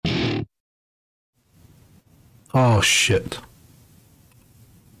Oh, shit.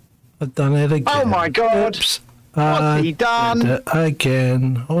 I've done it again. Oh my God. Oops. What's he done? Did it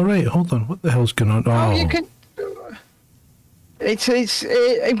again. All right, hold on. What the hell's going on? Oh, you can...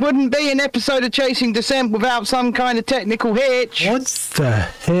 It wouldn't be an episode of Chasing Descent without some kind of technical hitch. What the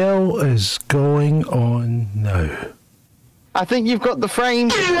hell is going on now? I think you've got the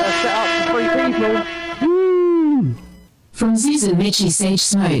frames set up for 3 people. Woo! From Susan Mitchie Sage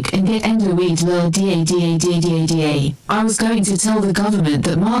Smoke and Get Endo Weed Lil DA. I was going to tell the government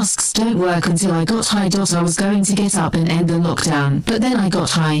that masks don't work until I got high. I was going to get up and end the lockdown, but then I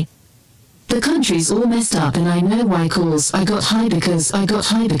got high. The country's all messed up and I know why calls. I got high because I got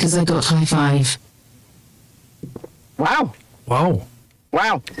high 5. Wow. Wow.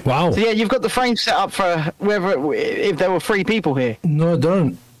 Wow. Wow. So yeah, you've got the frame set up for if there were 3 people here. No, I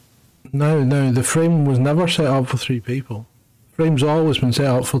don't. No, the frame was never set up for 3 people. Frame's always been set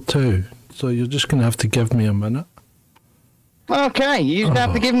up for 2. So you're just going to have to give me a minute. Okay, you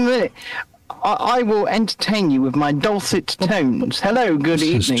have to give him a minute. I will entertain you with my dulcet tones. Hello, good This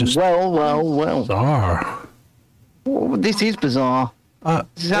is evening. just Well. Bizarre. Oh, this is bizarre.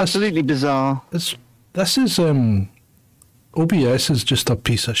 This is absolutely bizarre. This is OBS is just a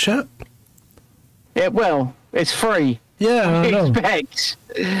piece of shit. Yeah, well, it's free. Yeah, I know. Expect.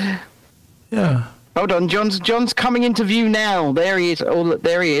 Yeah. Hold on, John's coming into view now. There he is. Oh, look,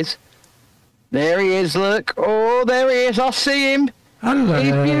 there he is. There he is, look. Oh, there he is. I see him. Hello.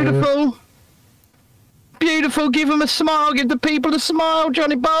 He's beautiful. Beautiful. Give him a smile. Give the people a smile,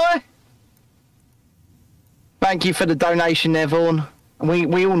 Johnny boy. Thank you for the donation there, Vaughan.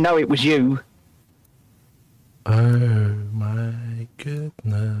 We all know it was you. Oh my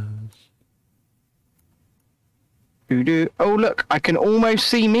goodness. Oh, look. I can almost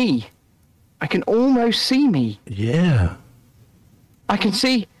see me. Yeah. I can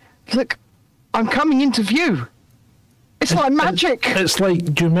see. Look. I'm coming into view. It's like magic. It's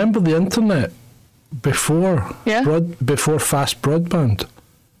like, do you remember the internet before before fast broadband?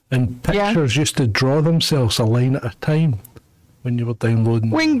 And pictures used to draw themselves a line at a time when you were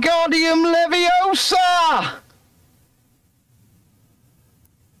downloading. Wingardium Leviosa!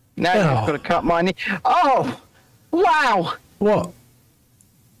 Now you've got to cut my knee. Oh! Wow! What?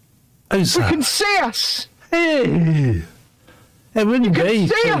 How's We that? can see us! Hey! It wouldn't You can be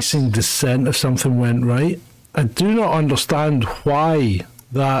see us! Chasing Descent if something went right. I do not understand why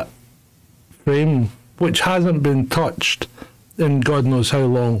that frame, which hasn't been touched in God knows how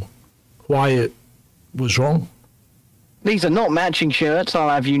long, why it was wrong. These are not matching shirts, I'll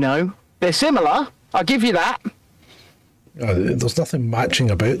have you know. They're similar, I'll give you that. There's nothing matching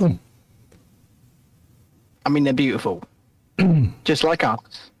about them. I mean, they're beautiful. Just like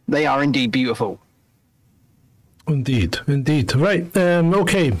us. They are indeed beautiful. Indeed. Right,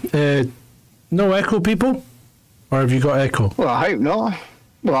 okay. No echo, people? Or have you got echo? Well, I hope not.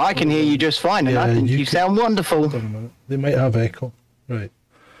 Well, I can hear you just fine, and I think you sound wonderful. Hold on a minute. They might have echo. Right.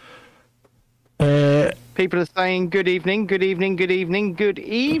 People are saying good evening.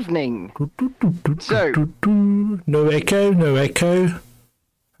 So, no echo.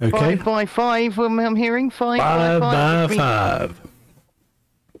 Okay. 5 I'm hearing 5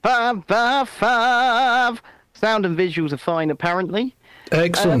 5. Sound and visuals are fine, apparently.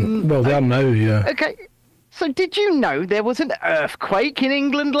 Excellent. Well, they are now, yeah. Okay, so did you know there was an earthquake in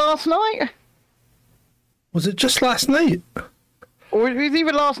England last night? Was it just last night? Or it was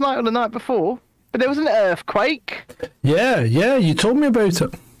either last night or the night before. But there was an earthquake. Yeah, you told me about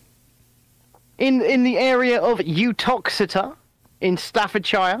it. In the area of Uttoxeter in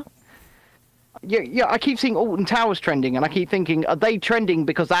Staffordshire. Yeah, I keep seeing Alton Towers trending, and I keep thinking, are they trending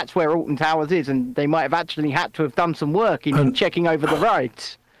because that's where Alton Towers is, and they might have actually had to have done some work in checking over the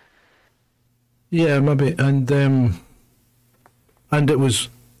roads? Yeah, maybe. And it was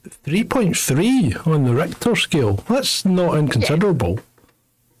 3.3 on the Richter scale. That's not inconsiderable. Yeah.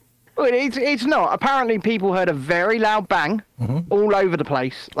 Well, it's not. Apparently, people heard a very loud bang all over the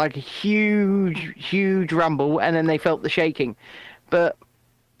place, like a huge rumble, and then they felt the shaking. But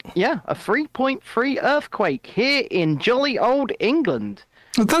yeah, a 3.3 earthquake here in jolly old England.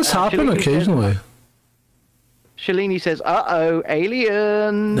 It does happen occasionally. Shalini says, uh-oh,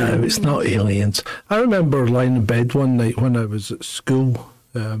 aliens. No, it's not aliens. I remember lying in bed one night when I was at school,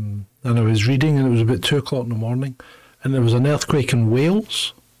 and I was reading, and it was about 2 o'clock in the morning, and there was an earthquake in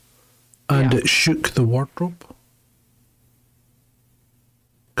Wales, and it shook the wardrobe.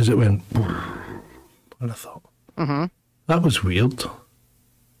 Because it went, and I thought, that was weird.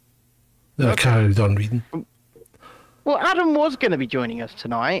 Then I carried on reading. Well, Adam was going to be joining us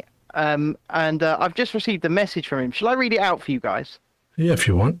tonight, and I've just received a message from him. Shall I read it out for you guys? Yeah, if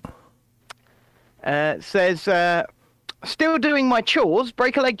you want. Says, still doing my chores.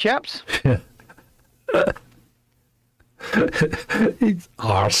 Break a leg, chaps. He's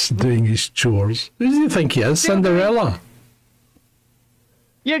arse doing his chores. Who do you think he is? Cinderella?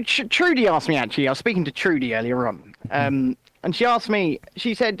 Yeah, Trudy asked me, actually. I was speaking to Trudy earlier on. And she asked me,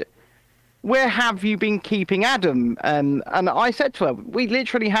 she said, where have you been keeping Adam? And I said to her, we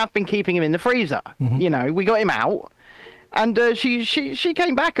literally have been keeping him in the freezer. You know, we got him out. And she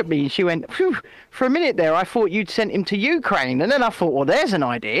came back at me. She went, phew, for a minute there, I thought you'd sent him to Ukraine. And then I thought, well, there's an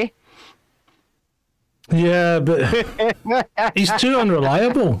idea. Yeah, but he's too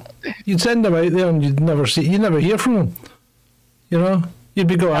unreliable. You'd send him out there and you'd never hear from him. You know? You'd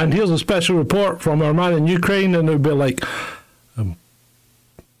be going, and here's a special report from our man in Ukraine, and it would be like,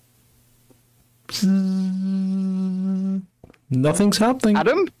 nothing's happening.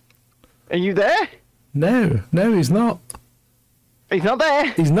 Adam, are you there? No, he's not. He's not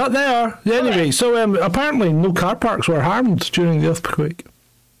there. He's not there. Anyway, so apparently no car parks were harmed during the earthquake.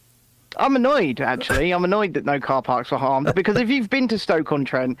 I'm annoyed, actually. I'm annoyed that no car parks were harmed, because if you've been to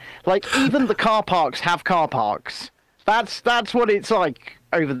Stoke-on-Trent, like, even the car parks have car parks. That's what it's like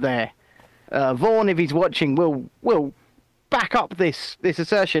over there. Vaughan, if he's watching, will back up this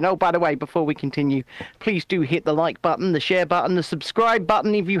assertion. Oh, by the way, before we continue, please do hit the like button, the share button, the subscribe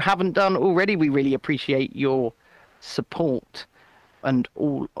button if you haven't done already. We really appreciate your support and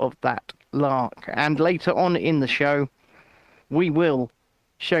all of that lark. And later on in the show, we will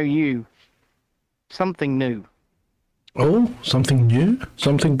show you something new. Oh, something new?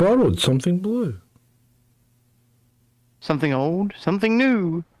 Something borrowed, something blue. Something old, something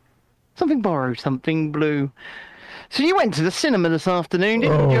new, something borrowed, something blue. So you went to the cinema this afternoon,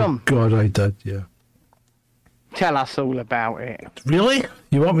 didn't you, John? Oh, God, I did, yeah. Tell us all about it. Really?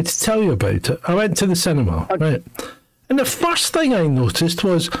 You want me to tell you about it? I went to the cinema, right? And the first thing I noticed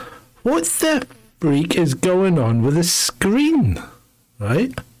was, what the freak is going on with the screen,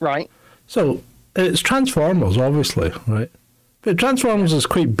 right? Right. So, it's Transformers, obviously, right? But Transformers is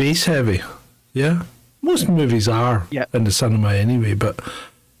quite bass heavy, yeah? Most movies are in the cinema anyway, but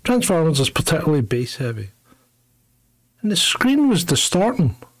Transformers is particularly bass heavy. And the screen was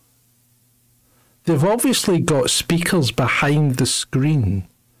distorting. They've obviously got speakers behind the screen,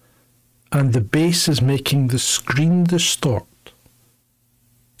 and the bass is making the screen distort.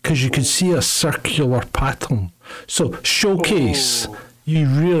 Because you can see a circular pattern. So, Showcase, you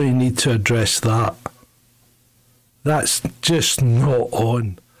really need to address that. That's just not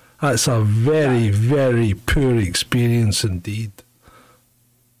on. That's a very, very poor experience indeed.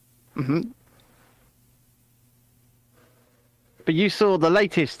 Mm-hmm. But you saw the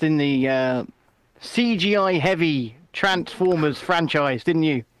latest in the CGI-heavy Transformers franchise, didn't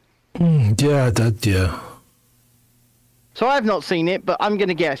you? Yeah, I did, yeah. So I've not seen it, but I'm going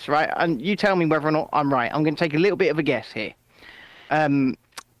to guess, right? And you tell me whether or not I'm right. I'm going to take a little bit of a guess here.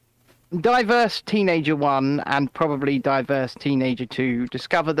 Diverse Teenager 1 and probably Diverse Teenager 2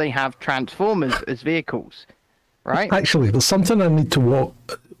 discover they have Transformers as vehicles, right? Actually, there's something I need to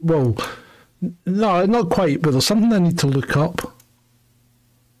walk. Well, no, not quite, but there's something I need to look up.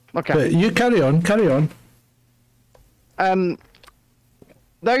 Okay. But you carry on.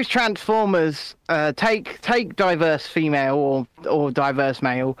 Those Transformers take diverse female or diverse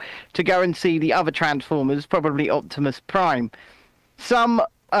male to go and see the other Transformers, probably Optimus Prime. Some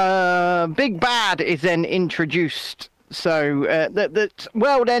big bad is then introduced, so that's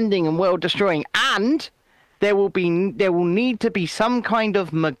world-ending and world-destroying, and there will need to be some kind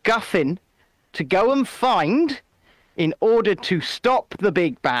of MacGuffin to go and find in order to stop the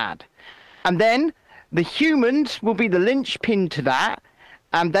big bad, and then the humans will be the linchpin to that.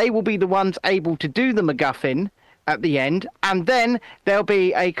 And they will be the ones able to do the MacGuffin at the end. And then there'll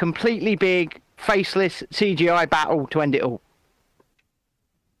be a completely big, faceless CGI battle to end it all.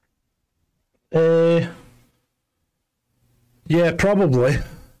 Yeah, probably.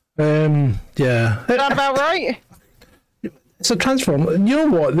 Yeah. Sound about right? It's a Transformers. You know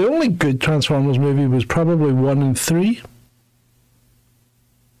what? The only good Transformers movie was probably 1 and 3.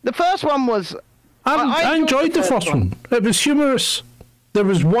 The first one was... I enjoyed the first one. It was humorous. There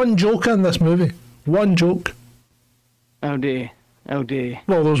was one joke in this movie. One joke. Oh dear. Well,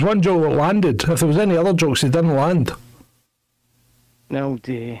 there was one joke that landed. If there was any other jokes, they didn't land. Oh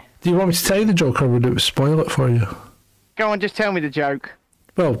dear. Do you want me to tell you the joke, or would it spoil it for you? Go on, just tell me the joke.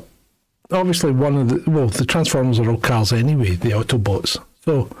 Well, obviously the Transformers are all cars anyway, the Autobots.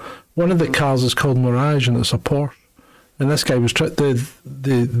 So one of the cars is called Mirage, and it's a Porsche. And this guy was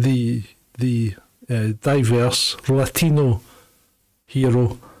the diverse Latino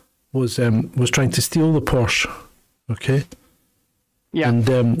hero was trying to steal the Porsche, okay? Yeah.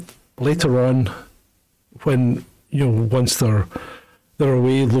 And later on, when once they're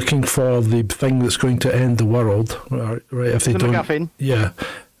away looking for the thing that's going to end the world, right? If they The don't, MacGuffin. yeah.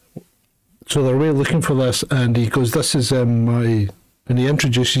 So they're away looking for this, and he goes, "This is my," and he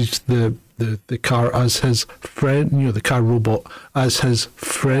introduces the car as his friend, the car robot as his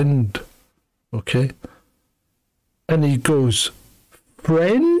friend, okay? And he goes,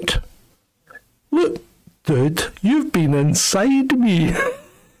 "Friend? Look, dude, you've been inside me."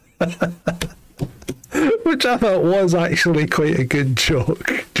 Which I thought was actually quite a good joke.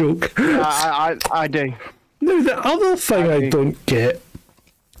 I do. Now, the other thing I don't get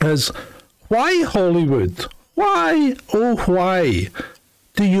is why Hollywood? Why, oh why,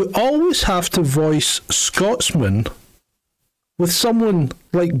 do you always have to voice Scotsman with someone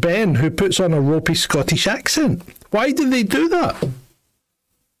like Ben who puts on a ropey Scottish accent? Why do they do that?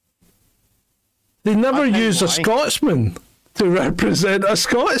 They never use a Scotsman to represent a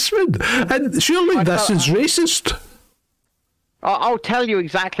Scotsman. And surely this is racist. I'll tell you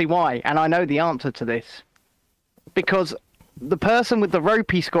exactly why, and I know the answer to this. Because the person with the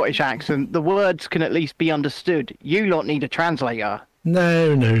ropey Scottish accent, the words can at least be understood. You lot need a translator.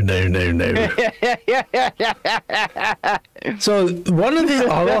 No. So one of the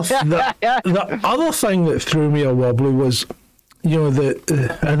other thing that threw me a wobbly was,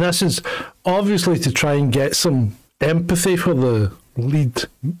 and this is obviously to try and get some empathy for the lead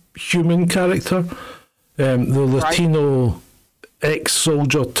human character, the Latino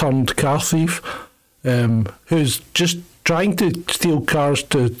ex-soldier turned car thief, who's just trying to steal cars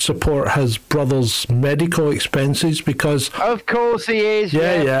to support his brother's medical expenses because... Of course he is.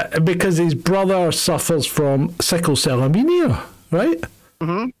 Yeah, because his brother suffers from sickle cell anemia, right?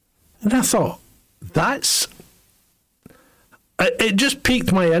 Mm-hmm. And I thought, it just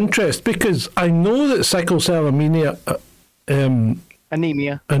piqued my interest because I know that sickle cell anemia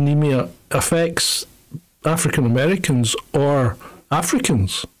affects African Americans or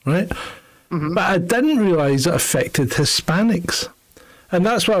Africans, right? Mm-hmm. But I didn't realise it affected Hispanics. And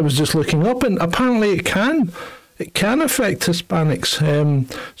that's what I was just looking up, and apparently it can. It can affect Hispanics.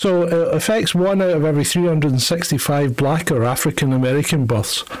 So it affects 1 out of every 365 black or African American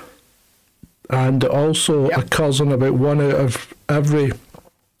births. And it also occurs on about 1 out of every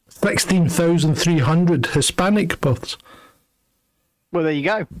 16,300 Hispanic births. Well, there you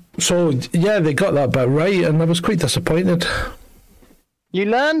go. So, yeah, they got that bit right, and I was quite disappointed. You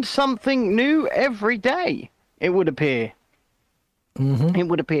learned something new every day, it would appear. Mm-hmm. It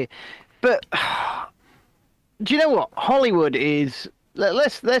would appear. But do you know what? Hollywood is...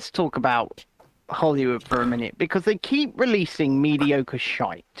 Let's talk about Hollywood for a minute, because they keep releasing mediocre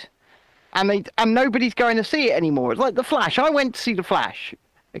shite. And nobody's going to see it anymore. It's like The Flash. I went to see The Flash,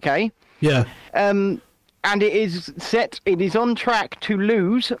 okay? Yeah. And it is on track to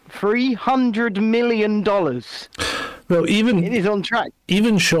lose $300 million. Well, it is on track.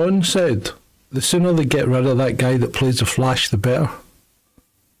 Even Sean said the sooner they get rid of that guy that plays the Flash, the better.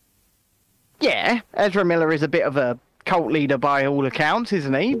 Yeah, Ezra Miller is a bit of a cult leader by all accounts,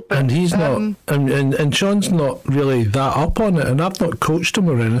 isn't he? But, and he's not, and Sean's not really that up on it, and I've not coached him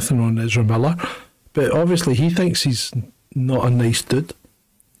or anything on Ezra Miller, but obviously he thinks he's not a nice dude.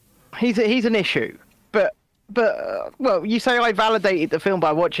 He's an issue, but well, you say I validated the film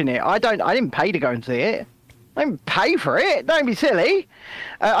by watching it. I didn't pay to go and see it. I didn't pay for it. Don't be silly.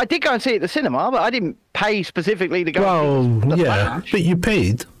 I did go and see it at the cinema, but I didn't pay specifically to go. Well, and see Flash. But you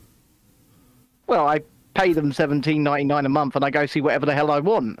paid. Well, I pay them $17.99 a month, and I go see whatever the hell I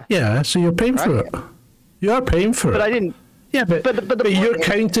want. Yeah, so you're paying for it. You are paying for it. But I didn't. Yeah, but you're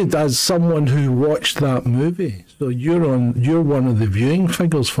counted as someone who watched that movie, so you're one of the viewing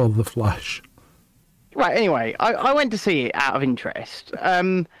figures for The Flash. Right. Anyway, I went to see it out of interest.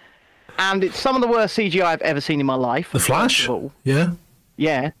 And it's some of the worst CGI I've ever seen in my life. The Flash? Yeah.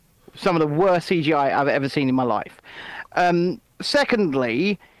 Yeah. Some of the worst CGI I've ever seen in my life.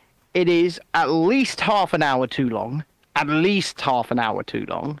 Secondly, it is at least half an hour too long. At least half an hour too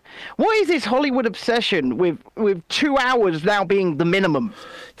long. What is this Hollywood obsession with 2 hours now being the minimum?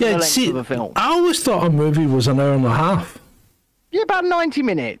 Yeah, the length of a film? I always thought a movie was an hour and a half. Yeah, about 90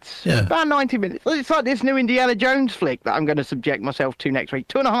 minutes. Yeah. About 90 minutes. It's like this new Indiana Jones flick that I'm going to subject myself to next week.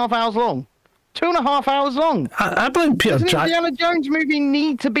 2.5 hours long. 2.5 hours long. I blame Peter Jackson. Does an Indiana Jones movie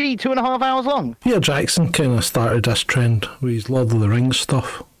need to be 2.5 hours long? Peter Jackson kind of started this trend with his Lord of the Rings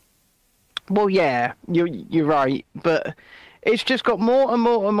stuff. Well, yeah, you're right. But it's just got more and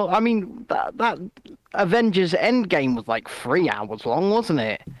more and more. I mean, that Avengers Endgame was like 3 hours long, wasn't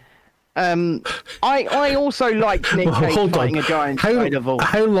it? I also liked Nick Cage fighting a giant spider.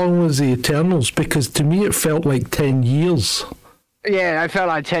 How long was the Eternals? Because to me it felt like 10 years. Yeah, it felt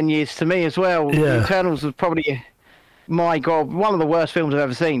like 10 years to me as well. Yeah. The Eternals was probably, my God, one of the worst films I've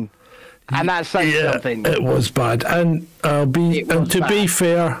ever seen. And that's saying something. It was bad. And to be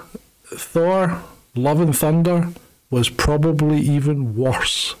fair, Thor, Love and Thunder was probably even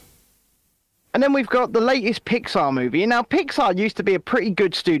worse. And then we've got the latest Pixar movie. Now, Pixar used to be a pretty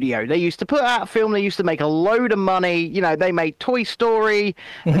good studio. They used to put out a film. They used to make a load of money. You know, they made Toy Story.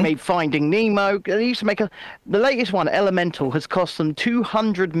 They made Finding Nemo. They used to make the latest one, Elemental, has cost them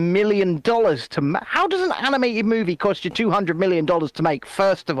 $200 million to make. How does an animated movie cost you $200 million to make,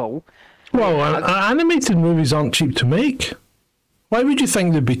 first of all? Well, animated movies aren't cheap to make. Why would you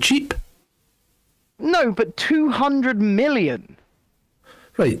think they'd be cheap? No, but 200 million.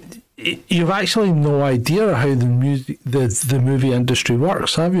 Right. You've actually no idea how the movie industry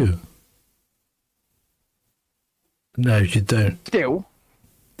works, have you? No, you don't. Still.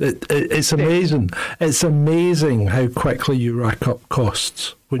 It's amazing. It's amazing how quickly you rack up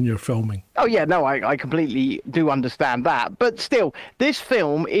costs when you're filming. Oh, yeah, no, I completely do understand that. But still, this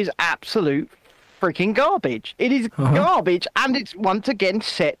film is absolute freaking garbage. It is garbage, and it's once again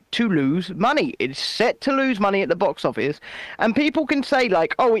set to lose money. It's set to lose money at the box office, and people can say,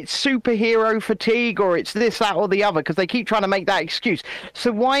 like, oh, it's superhero fatigue, or it's this, that, or the other, because they keep trying to make that excuse.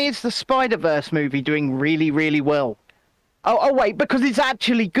 So why is the Spider-Verse movie doing really, really well? Oh, wait, because it's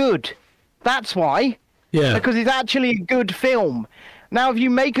actually good. That's why. Yeah. Because it's actually a good film. Now, if you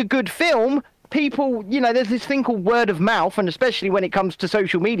make a good film, people, you know, there's this thing called word of mouth, and especially when it comes to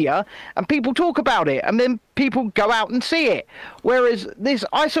social media, and people talk about it, and then people go out and see it. Whereas this,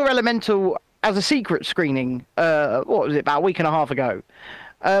 I saw Elemental as a secret screening, what was it, about a week and a half ago.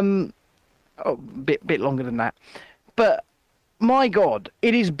 Bit longer than that. But, my God,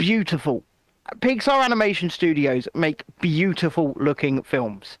 it is beautiful. Pixar Animation Studios make beautiful looking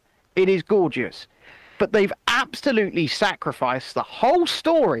films. It is gorgeous. But they've absolutely sacrificed the whole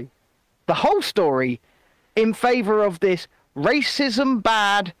story in favor of this racism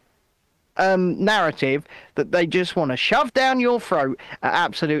bad narrative that they just want to shove down your throat at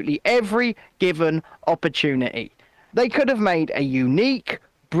absolutely every given opportunity. They could have made a unique,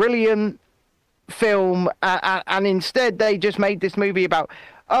 brilliant film, and instead they just made this movie about,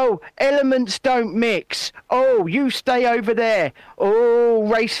 oh, elements don't mix. Oh, you stay over there.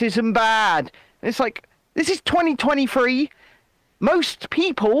 Oh, racism bad. It's like, this is 2023. Most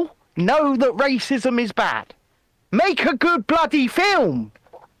people know that racism is bad. Make a good bloody film.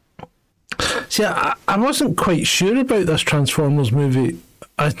 See, I wasn't quite sure about this Transformers movie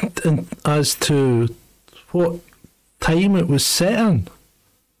as to what time it was set in.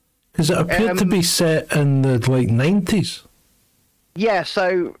 Because it appeared to be set in the, 90s. Yeah,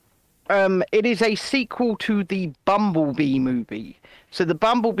 so it is a sequel to the Bumblebee movie. So the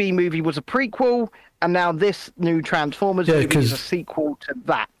Bumblebee movie was a prequel, and now this new Transformers movie is a sequel to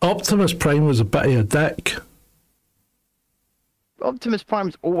that. Optimus Prime was a bit of a dick. Optimus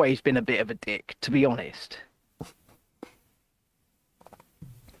Prime's always been a bit of a dick, to be honest.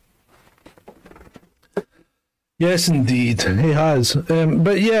 Yes, indeed, he has.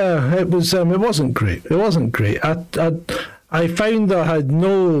 But yeah, it was. It wasn't great. It wasn't great. I found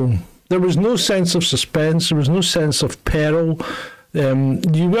there was no sense of suspense. There was no sense of peril.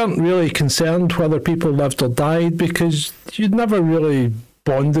 You weren't really concerned whether people lived or died because you'd never really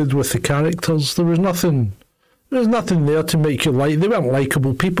bonded with the characters. There was nothing there to make you like. They weren't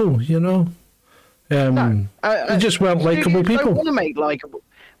likable people, you know. They just weren't likable people. Don't want to make likable.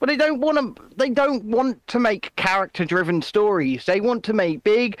 But they don't want to make character-driven stories. They want to make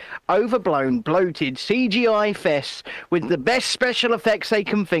big, overblown, bloated CGI fests with the best special effects they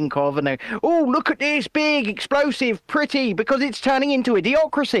can think of. And oh, look at this, big, explosive, pretty, because it's turning into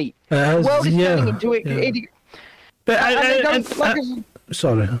idiocracy. The world is turning into idiocracy.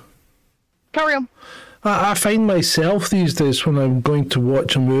 Sorry. Carry on. I find myself these days when I'm going to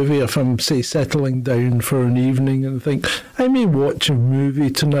watch a movie, if I'm, say, settling down for an evening and think, I may watch a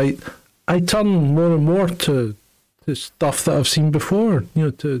movie tonight, I turn more and more to stuff that I've seen before,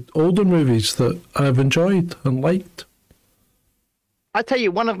 to older movies that I've enjoyed and liked. I tell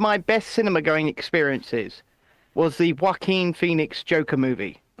you, one of my best cinema-going experiences was the Joaquin Phoenix Joker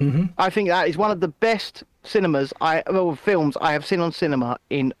movie. Mm-hmm. I think that is one of the best films I have seen on cinema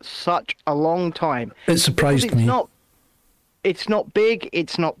in such a long time. It surprised me. It's not big,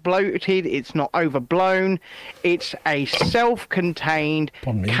 it's not bloated, it's not overblown. It's a self-contained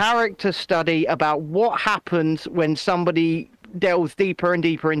character study about what happens when somebody delves deeper and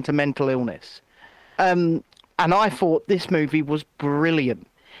deeper into mental illness. And I thought this movie was brilliant.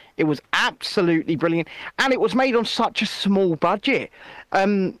 It was absolutely brilliant. And it was made on such a small budget.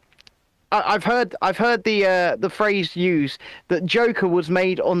 I've heard the phrase used that Joker was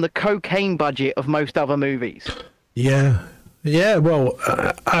made on the cocaine budget of most other movies. Yeah. Yeah, well,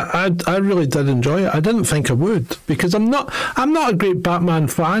 I really did enjoy it. I didn't think I would because I'm not a great Batman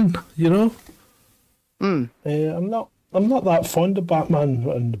fan, you know. I'm not that fond of Batman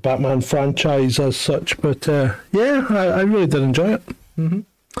and the Batman franchise as such, but yeah, I really did enjoy it.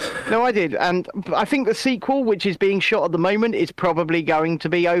 No, I did, and I think the sequel, which is being shot at the moment, is probably going to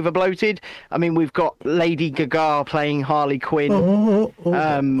be over bloated. I mean, we've got Lady Gaga playing Harley Quinn. Hold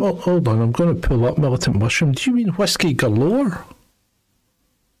on, I'm going to pull up Militant Mushroom. Do you mean Whiskey Galore?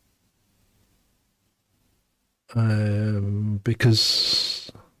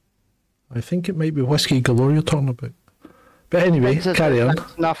 Because I think it might be Whiskey Galore you're talking about. But anyway, carry on.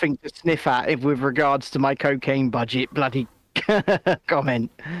 That's nothing to sniff at if with regards to my cocaine budget bloody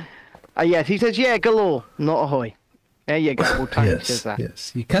comment. Yes, he says, yeah, galore, not ahoy. There you go. All time he says that.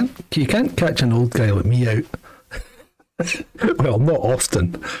 Yes, you can't catch an old guy like me out. Well, not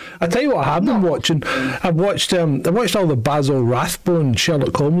often. I tell you what, I have been watching. I watched all the Basil Rathbone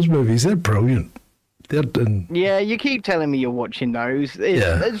Sherlock Holmes movies. They're brilliant. Yeah, you keep telling me you're watching those.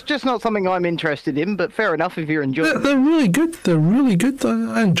 It's just not something I'm interested in, but fair enough if you're enjoying them. They're really good. They're really good.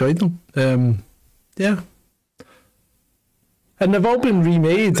 I enjoyed them. Yeah. And they've all been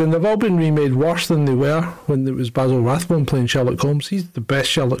remade, worse than they were when it was Basil Rathbone playing Sherlock Holmes. He's the best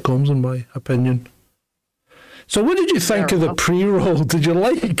Sherlock Holmes, in my opinion. So what did you think of the pre-roll? Did you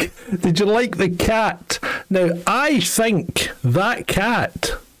like the cat? Now, I think that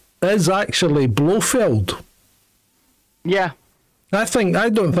cat is actually Blofeld. Yeah. I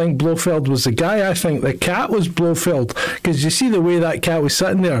don't think Blofeld was the guy. I think the cat was Blofeld. Because you see the way that cat was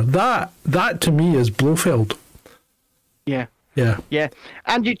sitting there. That to me is Blofeld. Yeah. Yeah. Yeah.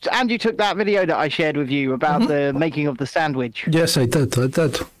 And you took that video that I shared with you about the making of the sandwich. Yes, I did.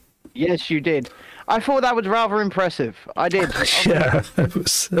 Yes, you did. I thought that was rather impressive. I did. Yeah, it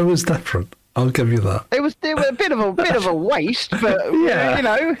was different. I'll give you that. It was a bit of a waste, but Yeah. you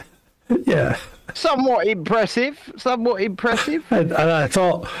know. Yeah. Somewhat impressive. And I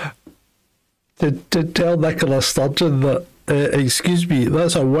thought to tell Nicola Sturgeon that, excuse me,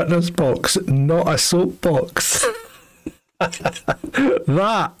 that's a witness box, not a soapbox.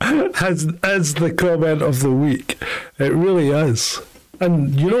 That is the comment of the week. It really is.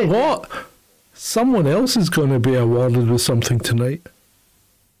 And you know what? Someone else is going to be awarded with something tonight.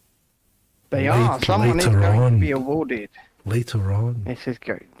 They are. Someone is going to be awarded. Later on.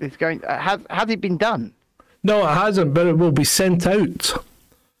 It's going. Has it been done? No, it hasn't, but it will be sent out.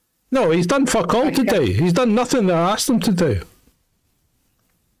 No, he's done fuck all today. He's done nothing that I asked him to do.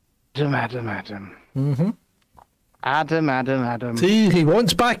 Adam. Mm-hmm. Adam. See, he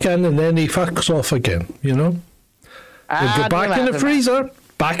wants back in and then he fucks off again, you know? He'll go back in the freezer.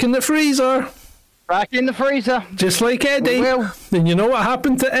 Back in the freezer. Back in the freezer. Just like Eddie. We will. And you know what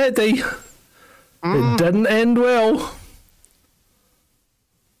happened to Eddie? It didn't end well.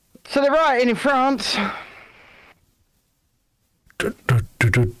 So they're rioting in France.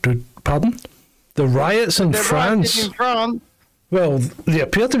 Pardon? The riots in France. Rioting in France. Well, they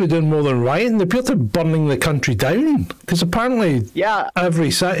appear to be doing more than rioting. They appear to be burning the country down. Because apparently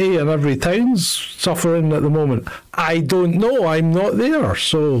every city and every town's suffering at the moment. I don't know. I'm not there,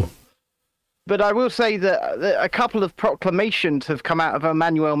 so... But I will say that a couple of proclamations have come out of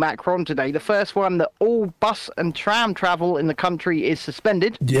Emmanuel Macron today. The first one, that all bus and tram travel in the country is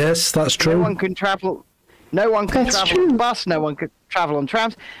suspended. Yes, that's true. No one can travel on bus. No one can travel on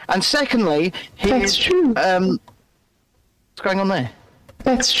trams. And secondly, That's true. What's going on there?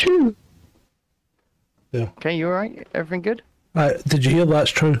 That's true. Yeah. Okay, you all right? Everything good? Did you hear that's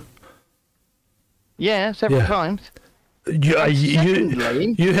true? Yeah, several times. You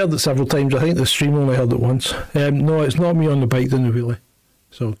heard it several times. I think the stream only heard it once. No, it's not me on the bike doing the wheelie.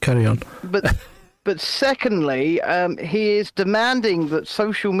 So carry on. But secondly, he is demanding that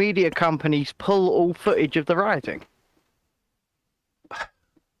social media companies pull all footage of the rioting.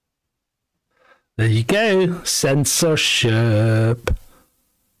 There you go. Censorship.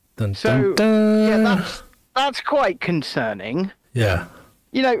 Dun, So, dun, dun. yeah, that's quite concerning. Yeah.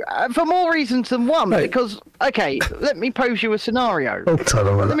 You know, for more reasons than one, Right. because, okay, let me pose you a scenario. Hold on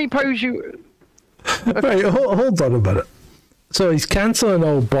a minute. Let me pose you... Right, hold on a minute. So he's cancelling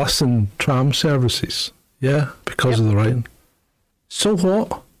all bus and tram services, yeah, because of the rioting. So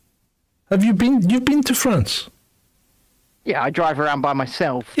what? You've been to France? Yeah, I drive around by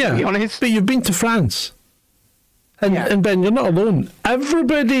myself, Yeah, to be honest. but you've been to France. And, Yeah. and Ben, you're not alone.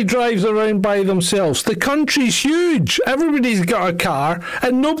 Everybody drives around by themselves. The country's huge. Everybody's got a car,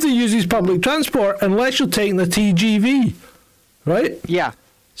 and nobody uses public transport unless you're taking the TGV, right? Yeah.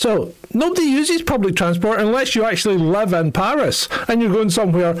 So nobody uses public transport unless you actually live in Paris and you're going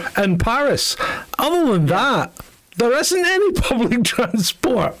somewhere in Paris. Other than that, there isn't any public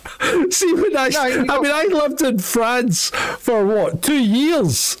transport. See, I lived in France for 2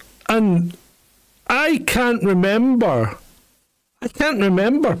 years, and I can't remember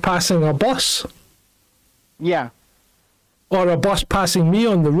passing a bus. Yeah. Or a bus passing me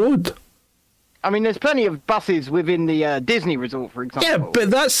on the road. I mean, there's plenty of buses within the Disney resort, for example. Yeah,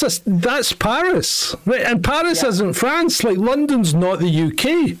 but that's Paris, right? And Paris isn't France. Like, London's not the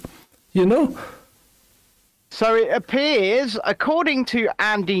UK, you know? So it appears, according to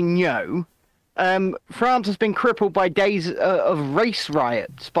Andy Ngo, France has been crippled by days of race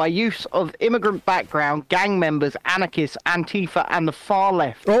riots by use of immigrant background, gang members, anarchists, Antifa, and the far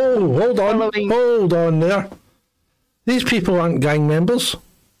left. Oh, hold on there. These people aren't gang members.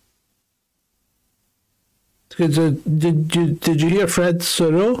 Did you hear Fred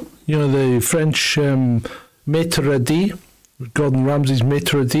Sereau? You know, the French maitre d', Gordon Ramsay's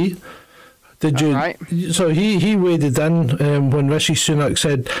maitre d'. Did you? Right. So he waded in when Rishi Sunak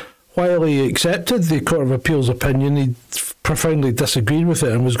said, while he accepted the Court of Appeal's opinion, he profoundly disagreed with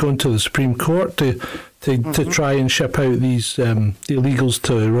it and was going to the Supreme Court to try and ship out these illegals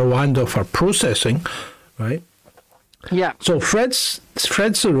to Rwanda for processing, right? Yeah. So Fred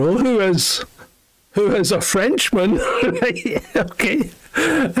Sereau, who is a Frenchman, right? Okay,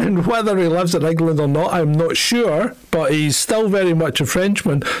 and whether he lives in England or not, I'm not sure, but he's still very much a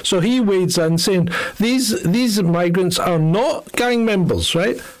Frenchman. So he wades in saying these migrants are not gang members,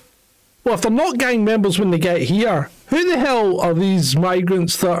 right? Well, if they're not gang members when they get here, who the hell are these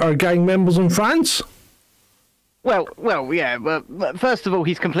migrants that are gang members in France? Well, yeah. But first of all,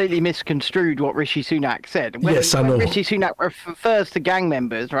 he's completely misconstrued what Rishi Sunak said. Yes, I know. When Rishi Sunak refers to gang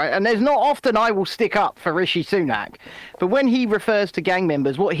members, right? And there's not often I will stick up for Rishi Sunak, but when he refers to gang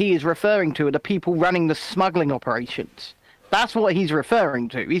members, what he is referring to are the people running the smuggling operations. That's what he's referring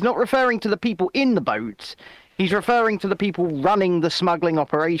to. He's not referring to the people in the boats. He's referring to the people running the smuggling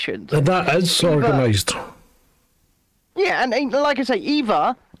operations. And that is organised. Yeah, and like I say,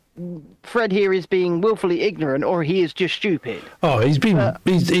 either Fred here is being willfully ignorant, or he is just stupid. Oh, he's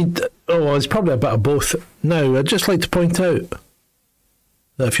probably a bit of both. Now, I'd just like to point out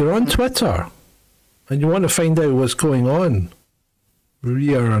that if you're on Twitter and you want to find out what's going on,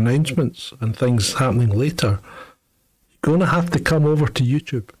 rear announcements and things happening later, you're going to have to come over to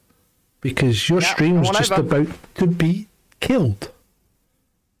YouTube because your stream's just about to be killed.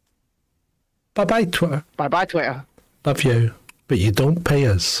 Bye-bye, Twitter. Bye-bye, Twitter. Love you, but you don't pay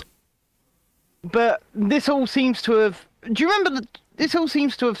us. But this all seems to have... Do you remember this all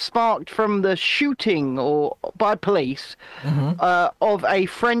seems to have sparked from the shooting by police of a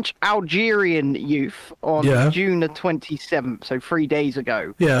French Algerian youth on June the 27th, so 3 days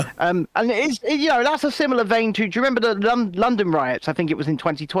ago. Yeah. And that's a similar vein to... Do you remember the London riots? I think it was in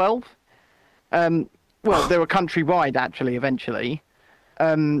 2012. Well, they were countrywide, actually, eventually.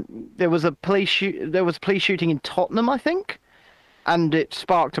 There was a police shooting in Tottenham, I think, and it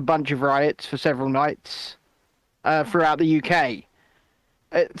sparked a bunch of riots for several nights throughout the UK.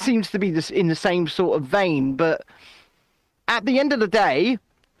 It seems to be in the same sort of vein, but at the end of the day,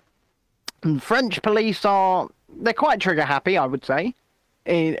 French police they're quite trigger happy, I would say,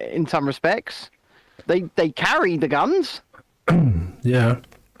 in some respects. They carry the guns. Yeah.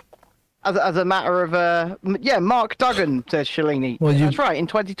 As a matter of, Mark Duggan, says Shalini. Well, that's right, in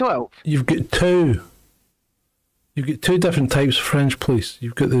 2012. You've got two different types of French police.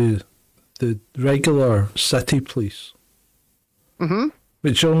 You've got the regular city police,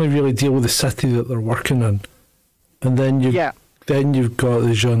 which only really deal with the city that they're working in. And then you've got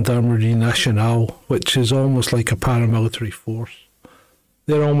the Gendarmerie Nationale, which is almost like a paramilitary force.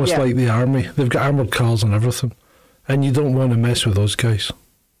 They're almost like the army. They've got armoured cars and everything. And you don't want to mess with those guys.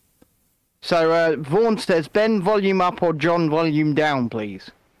 So, Vaughan says, Ben, volume up or John, volume down,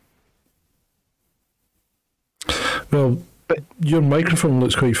 please. Well, but your microphone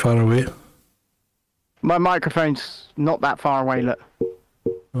looks quite far away. My microphone's not that far away, look.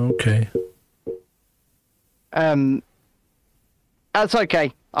 Okay. That's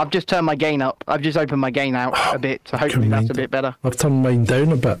okay. I've just turned my gain up. I've just opened my gain out a bit, so hopefully that's a bit better. I've turned mine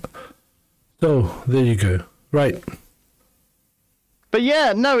down a bit. So, there you go. Right. But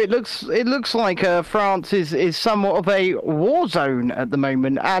yeah, no, it looks like France is somewhat of a war zone at the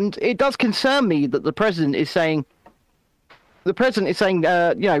moment, and it does concern me that the president is saying,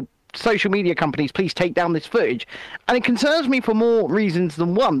 social media companies, please take down this footage, and it concerns me for more reasons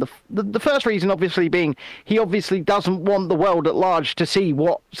than one. The first reason, obviously, being he obviously doesn't want the world at large to see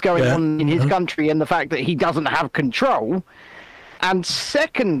what's going on in his country and the fact that he doesn't have control. And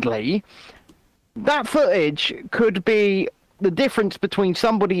secondly, that footage could be the difference between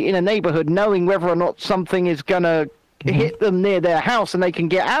somebody in a neighborhood knowing whether or not something is going to hit them near their house and they can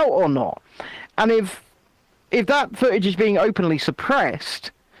get out or not. And if that footage is being openly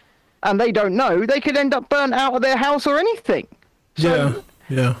suppressed and they don't know, they could end up burnt out of their house or anything. So,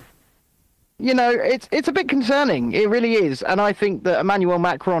 yeah. You know, it's a bit concerning. It really is. And I think that Emmanuel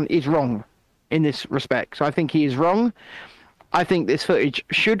Macron is wrong in this respect. So I think he is wrong. I think this footage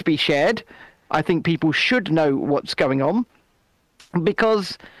should be shared. I think people should know what's going on.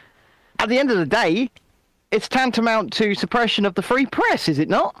 Because at the end of the day, it's tantamount to suppression of the free press, is it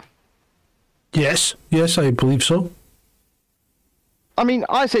not? Yes, I believe so. I mean,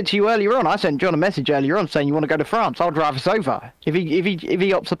 I said to you earlier on, I sent John a message earlier on saying, you want to go to France, I'll drive us over. If he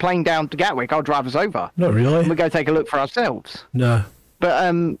opts a plane down to Gatwick, I'll drive us over. Not really. And we'll go take a look for ourselves. No.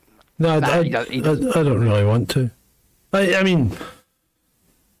 But, no, I don't really want to. I mean,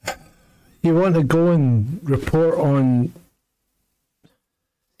 you want to go and report on...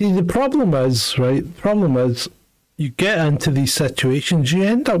 See, the problem is, right, you get into these situations, you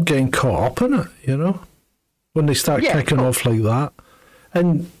end up getting caught up in it, you know, when they start kicking off like that.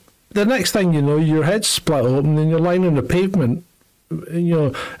 And the next thing you know, your head's split open and you're lying on the pavement, you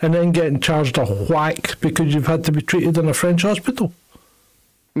know, and then getting charged a whack because you've had to be treated in a French hospital.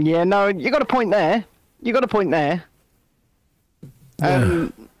 Yeah, no, you got a point there.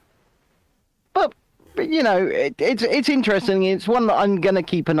 But you know, it's interesting. It's one that I'm going to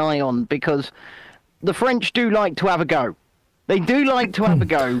keep an eye on because the French do like to have a go. They do like to have a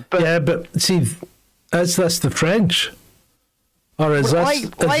go. But yeah, but see, is this the French? Or is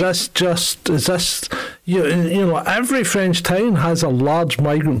this you know, every French town has a large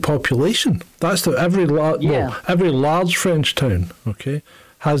migrant population. That's every large French town, okay,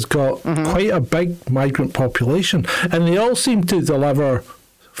 has got quite a big migrant population, and they all seem to deliver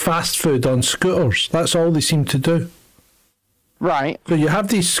fast food on scooters. That's all they seem to do. Right. So you have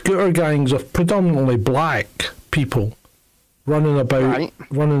these scooter gangs of predominantly black people running about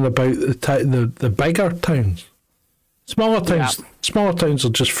the bigger towns. Smaller towns are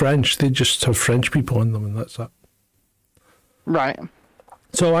just French. They just have French people in them, and that's it. Right.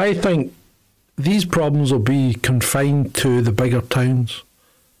 So I think these problems will be confined to the bigger towns.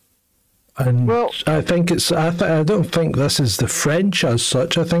 And I think I don't think this is the French as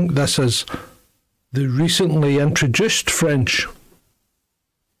such. I think this is the recently introduced French.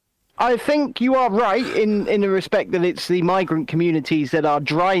 I think you are right in the respect that it's the migrant communities that are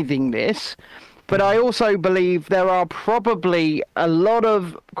driving this. But I also believe there are probably a lot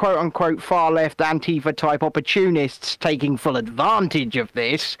of quote-unquote far-left Antifa-type opportunists taking full advantage of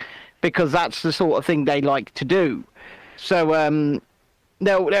this because that's the sort of thing they like to do. So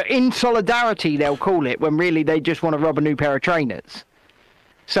they'll in solidarity, they'll call it, when really they just want to rob a new pair of trainers.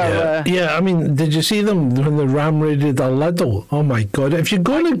 So I mean, did you see them when they ram-raided a Lidl? Oh my God! If you're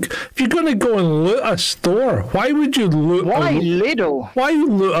going to go and loot a store, why would you loot? Why Lidl? Why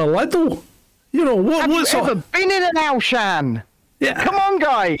loot a Lidl? You know what? Have you ever been in an Auchan? Yeah. Come on,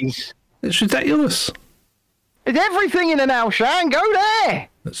 guys. It's ridiculous. It's everything in an Auchan. Go there.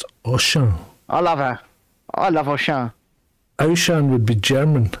 It's Auchan. I love her. I love Auchan. Auchan would be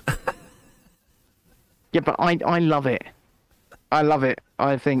German. Yeah, but I love it. I love it.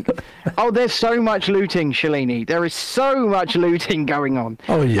 I think. Oh, there's so much looting, Shalini. There is so much looting going on.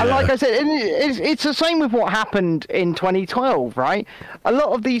 Oh, yeah. And like I said, it's the same with what happened in 2012, right? A lot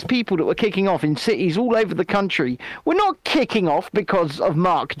of these people that were kicking off in cities all over the country were not kicking off because of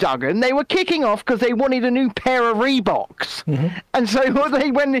Mark Duggan. They were kicking off because they wanted a new pair of Reeboks. Mm-hmm. And so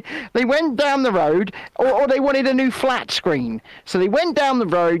they went down the road, or they wanted a new flat screen. So they went down the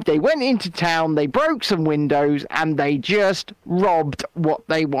road, they went into town, they broke some windows, and they just robbed what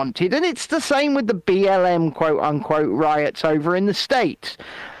they wanted. And it's the same with the BLM quote-unquote riots over in the States.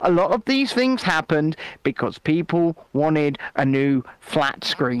 A lot of these things happened because people wanted a new flat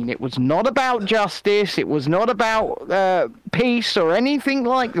screen. It was not about justice. It was not about peace or anything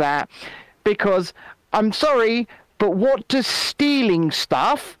like that. Because, I'm sorry, but what does stealing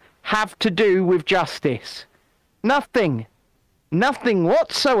stuff have to do with justice? Nothing. Nothing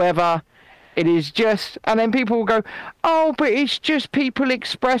whatsoever. It is just, and then people will go, oh, but it's just people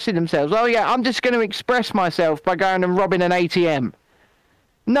expressing themselves. Oh, yeah, I'm just going to express myself by going and robbing an ATM.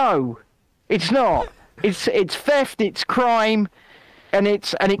 No, it's not. It's theft, it's crime, and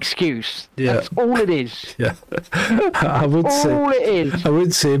it's an excuse. Yeah. That's all it is. Yeah. I would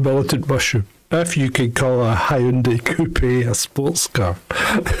say militant mushroom. If you could call a Hyundai Coupe a sports car.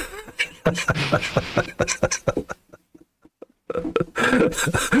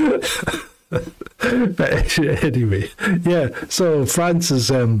 But anyway, yeah. So France is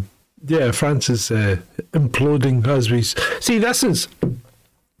imploding as we see. This is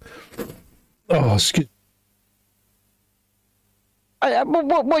excuse.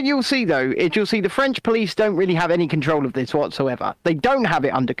 What you'll see, though, is you'll see the French police don't really have any control of this whatsoever. They don't have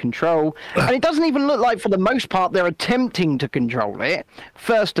it under control. And it doesn't even look like, for the most part, they're attempting to control it,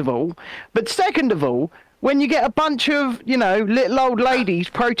 first of all. But second of all, when you get a bunch of, little old ladies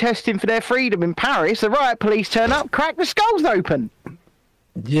protesting for their freedom in Paris, the riot police turn up, crack the skulls open.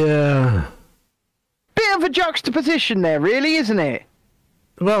 Yeah. Bit of a juxtaposition there, really, isn't it?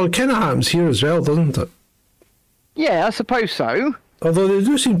 Well, it kind of happens here as well, doesn't it? Yeah, I suppose so. Although they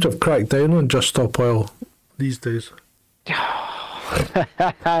do seem to have cracked down on Just Stop Oil these days.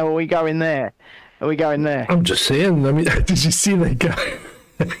 Are we going there? I'm just saying. I mean, did you see that guy?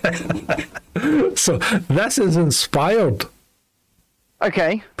 So this is inspired.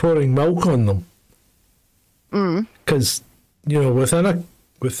 Okay. Pouring milk on them. Because within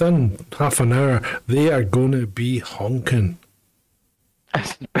half an hour they are going to be honking.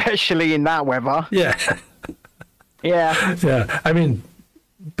 Especially in that weather. Yeah. Yeah. Yeah. I mean,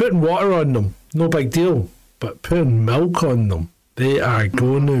 putting water on them, no big deal. But putting milk on them, they are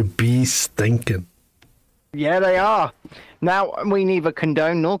going to be stinking. Yeah, they are. Now, we neither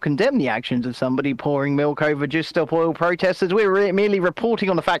condone nor condemn the actions of somebody pouring milk over Just Stop Oil protesters. We're merely reporting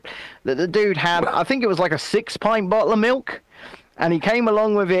on the fact that the dude had, I think it was like a 6-pint bottle of milk, and he came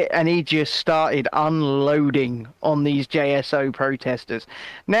along with it and he just started unloading on these JSO protesters.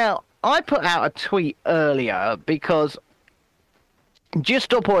 Now, I put out a tweet earlier because Just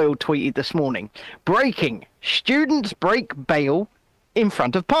Stop Oil tweeted this morning, breaking, students break bail in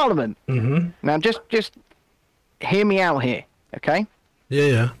front of Parliament. Mm-hmm. Now, just hear me out here, okay?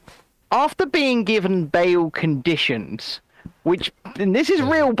 Yeah. After being given bail conditions, and this is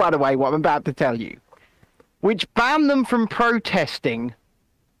real, by the way, what I'm about to tell you, which ban them from protesting,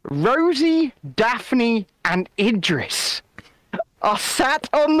 Rosie, Daphne, and Idris are sat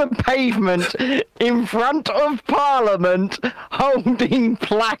on the pavement in front of Parliament holding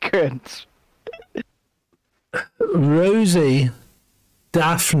placards. Rosie,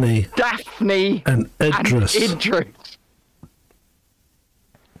 Daphne, and Idris.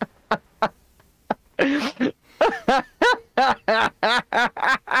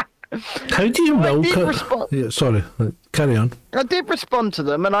 How do you milk it? Yeah, sorry, carry on. I did respond to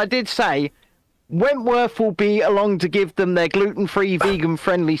them, and I did say Wentworth will be along to give them their gluten-free,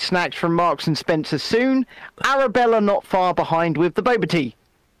 vegan-friendly snacks from Marks and Spencer soon. Arabella not far behind with the boba tea.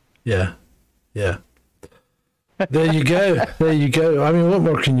 Yeah. There you go. I mean, what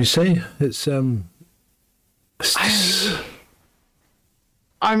more can you say? It's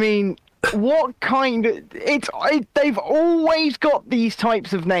I mean, what kind of... They've always got these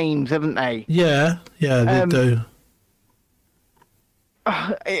types of names, haven't they? Yeah, they do.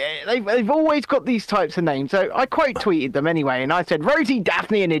 They've always got these types of names. So I quote tweeted them anyway, and I said, Rosie,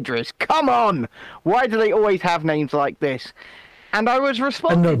 Daphne, and Idris, come on! Why do they always have names like this? And I was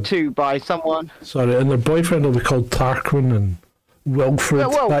responded to by someone... Sorry, and their boyfriend will be called Tarquin and Wilfred,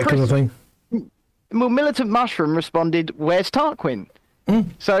 that kind of thing. Well, Militant Mushroom responded, where's Tarquin?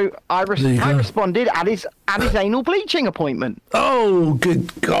 So I responded at his anal bleaching appointment. Oh,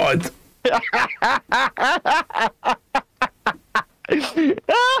 good God.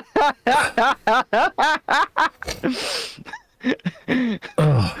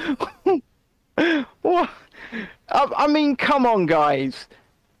 What? I mean, come on, guys.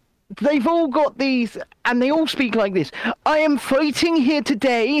 They've all got these, and they all speak like this. I am fighting here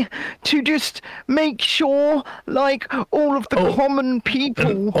today to just make sure, like, all of the common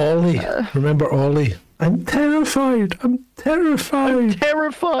people... Ollie. Remember Ollie? I'm terrified. I'm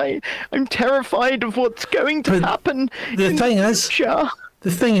terrified of what's going to happen. The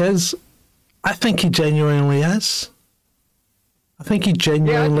thing is, I think he genuinely is. I think he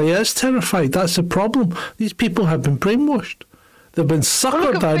genuinely is terrified. That's the problem. These people have been brainwashed. They've been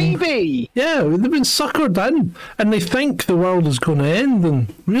suckered look at in. Phoebe. Yeah, they've been suckered in, and they think the world is going to end.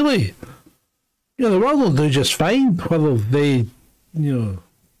 And really, the world will do just fine, whether they,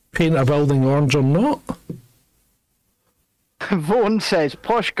 paint a building orange or not. Vaughan says,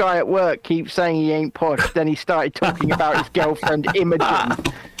 posh guy at work keeps saying he ain't posh. Then he started talking about his girlfriend Imogen.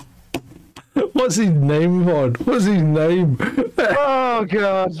 What's his name, Vaughan? What's his name? Oh,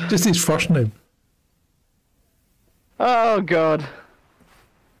 God. Just his first name. Oh, God.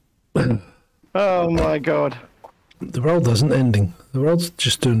 Oh, my God. The world isn't ending. The world's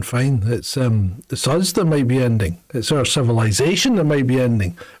just doing fine. It's us that might be ending. It's our civilization that might be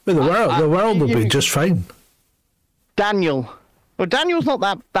ending. But the world will be just fine. Daniel, Well, Daniel's not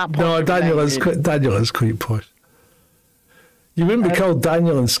that posh. No, of a Daniel name, is is quite, Daniel is quite posh. You wouldn't be called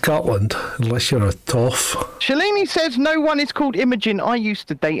Daniel in Scotland unless you're a toff. Shalini says no one is called Imogen. I used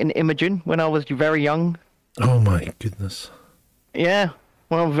to date an Imogen when I was very young. Oh my goodness. Yeah,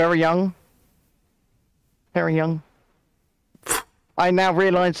 well, very young. Very young. I now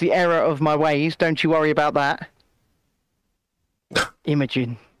realise the error of my ways. Don't you worry about that.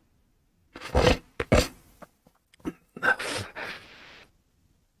 Imogen.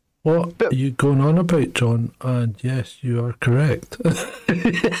 What are you going on about, John? And yes, you are correct.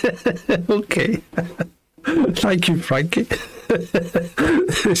 Okay. Thank you, Frankie.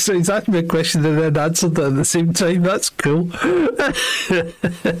 So he's asked me a question and then answered it at the same time. That's cool.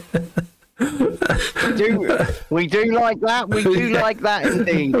 We do like that. We do like that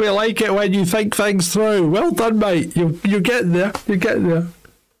indeed. We like it when you think things through. Well done, mate. You're getting there. You're getting there.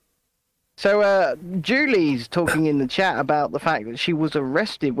 So, Julie's talking in the chat about the fact that she was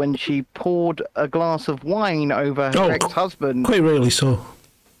arrested when she poured a glass of wine over her ex-husband. Quite rightly so.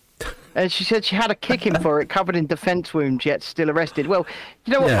 And she said she had a kicking for it, covered in defence wounds, yet still arrested. Well,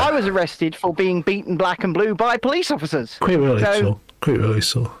 you know what? Yeah. I was arrested for being beaten black and blue by police officers. Quite rightly so. Quite rightly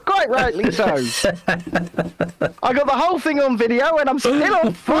so. Quite rightly so. I got the whole thing on video and I'm still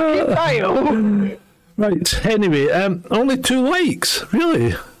on fucking bail. Right. Anyway, only 2 likes.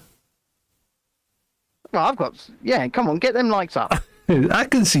 Really? Well, I've got... Yeah, come on, get them likes up. I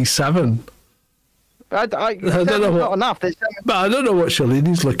can see 7. I don't know not what- enough. There's But I don't know what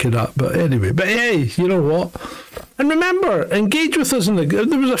Shalini's looking at. But anyway, but hey, you know what? And remember, engage with us in the.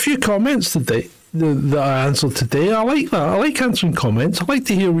 There was a few comments today that I answered today. I like that. I like answering comments. I like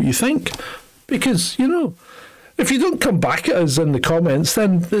to hear what you think, because if you don't come back at us in the comments,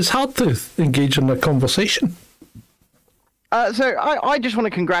 then it's hard to engage in a conversation. So I just want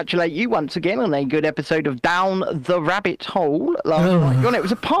to congratulate you once again on a good episode of Down the Rabbit Hole last night. John, it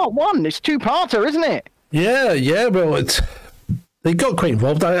was a part 1. It's 2-parter, isn't it? Yeah. Well, they got quite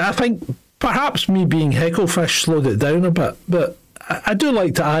involved. I think perhaps me being Hecklefish slowed it down a bit, but I do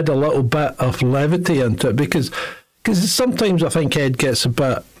like to add a little bit of levity into it because sometimes I think Ed gets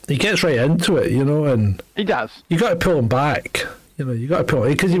he gets right into it, and He does. you got to pull him back. You got to pull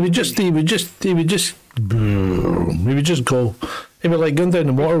him because he would just go. He'd be like going down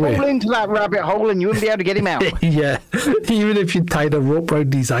the motorway. Fall into that rabbit hole and you wouldn't be able to get him out. Yeah, even if you tied a rope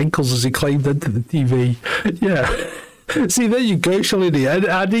round his ankles as he climbed into the TV. Yeah. See, there you go, Shalini.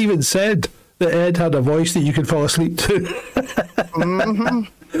 I'd even said that Ed had a voice that you could fall asleep to. Mm-hmm.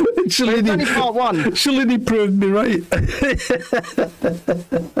 It's only part 1. Shalini proved me right.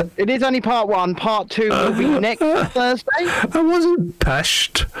 It is only part 1. Part 2 will be next Thursday. I wasn't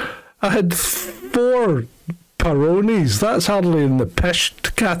pissed. I had 4 Peronis. That's hardly in the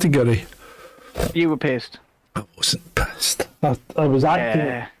pissed category. You were pissed. I wasn't pissed. I was acting.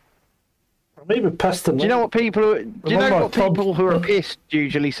 Yeah. Maybe pissed. Do you know what people who are pissed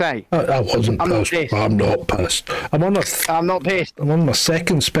usually say? I wasn't I'm not pissed. pissed. I'm not pissed. I'm on not pissed. I'm on my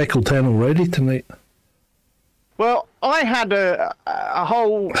 2nd speckled hen already tonight. Well, I had a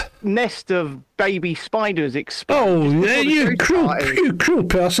whole nest of baby spiders explode. Oh, just yeah, before the show started. you cruel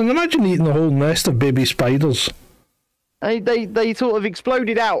person. Imagine eating the whole nest of baby spiders. They sort of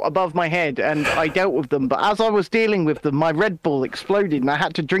exploded out above my head, and I dealt with them. But as I was dealing with them, my Red Bull exploded, and I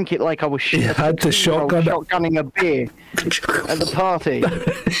had to drink it like I was You had to shotgunning a beer at the party. I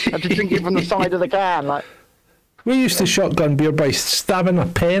had to drink it from the side of the can, like. We used to shotgun beer by stabbing a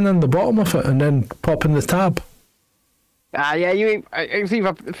pen in the bottom of it and then popping the tab. Yeah, it was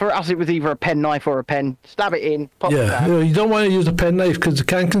either, for us, it was either a pen knife or a pen. Stab it in, pop the Yeah, tab. you don't want to use a pen knife because the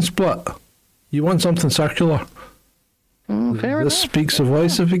can split. You want something circular. Fair This enough. speaks a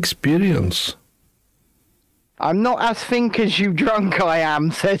voice of experience. I'm not as think as you drunk I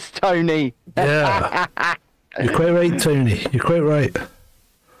am, says Tony. Yeah. You're quite right, Tony. You're quite right.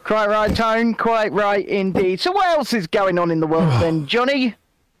 Quite right, Tone. Quite right indeed. So what else is going on in the world then, Johnny?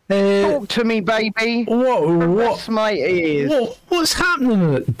 Talk to me, baby. Caress my ears. What's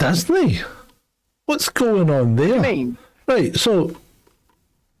happening at Disney? What's going on there? What do you mean? Right, so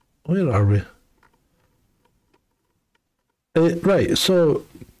where are we? Right, so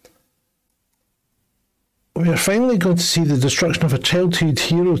we are finally going to see the destruction of a childhood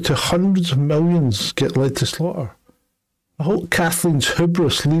hero to hundreds of millions get led to slaughter. I hope Kathleen's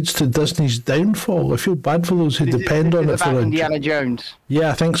hubris leads to Disney's downfall. I feel bad for those who depend on it for a Indiana Jones.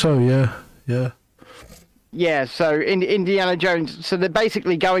 Yeah, I think so. Yeah. Yeah, so in Indiana Jones, so they're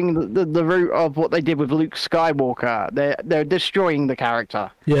basically going the route of what they did with Luke Skywalker. They're destroying the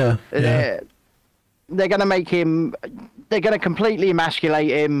character. Yeah. They're going to make him. They're going to completely emasculate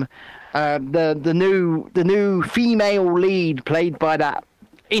him. The new female lead played by that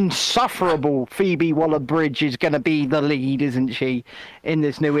insufferable Phoebe Waller-Bridge is going to be the lead, isn't she, in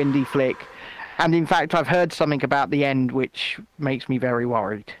this new indie flick? And in fact, I've heard something about the end which makes me very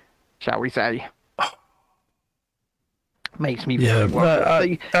worried, shall we say? Makes me very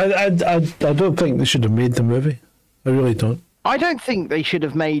worried. I don't think they should have made the movie. I really don't. I don't think they should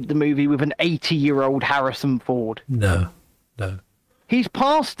have made the movie with an 80-year-old Harrison Ford. No. He's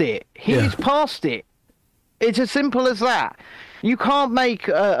past it. He's past it. It's as simple as that. You can't make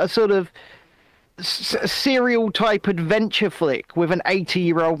a sort of serial type adventure flick with an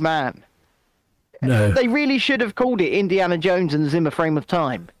 80-year-old man. No. They really should have called it Indiana Jones and the Zimmer Frame of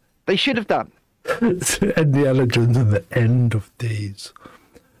Time. They should have done. Indiana Jones and the End of Days.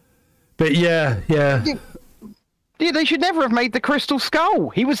 But yeah. Yeah, they should never have made the Crystal Skull.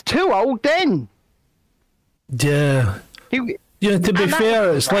 He was too old then. Yeah. Yeah, to be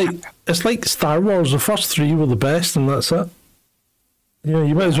fair, it's like Star Wars. The first three were the best, and that's it. Yeah,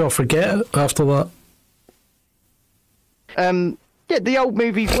 you might as well forget it after that. Yeah, the old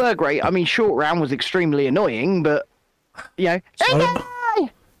movies were great. I mean, Short Round was extremely annoying, but Yes.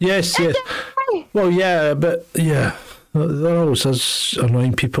 Well, yeah, but yeah, there always is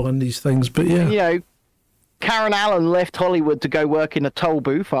annoying people in these things. But yeah, Karen Allen left Hollywood to go work in a toll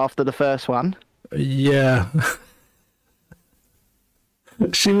booth after the first one. Yeah.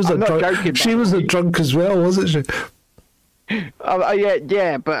 She was a drunk as well, wasn't she?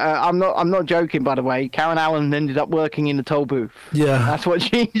 Yeah, but I'm not joking. By the way, Karen Allen ended up working in the toll booth. Yeah, that's what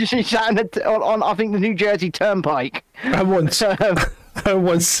she sat on. I think the New Jersey Turnpike. I once turned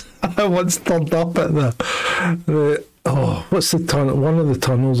up at the what's the tunnel? One of the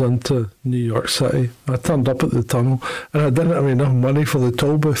tunnels into New York City. I turned up at the tunnel and I didn't have enough money for the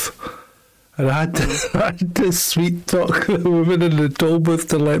toll booth. And I had to sweet talk the woman in the toll booth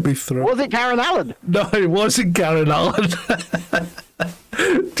to let me through. Was it Karen Allen? No, it wasn't Karen Allen.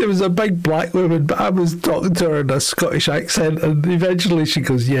 It was a big black woman, but I was talking to her in a Scottish accent, and eventually she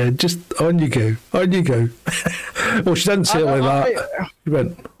goes, "Yeah, just on you go." Well, she didn't say it like that. She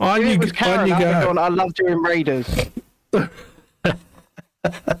went, "On you go." I love doing Raiders. So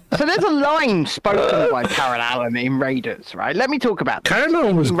there's a line spoken by Karen Allen in Raiders, right? Let me talk about this. Karen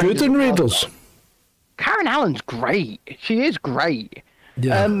Allen was good in Raiders. Karen Allen's great. She is great.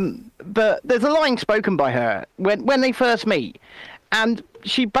 Yeah. But there's a line spoken by her when they first meet, and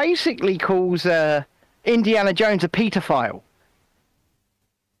she basically calls Indiana Jones a pedophile.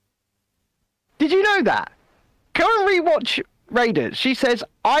 Did you know that? Go and rewatch Raiders. She says,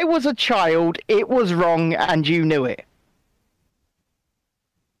 "I was a child, it was wrong, and you knew it."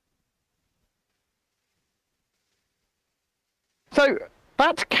 So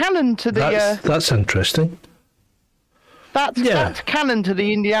that's canon to the. That's interesting. That's canon to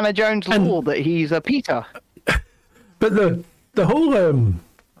the Indiana Jones lore that he's a Peter. But the whole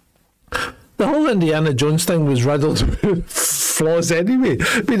Indiana Jones thing was riddled with flaws anyway.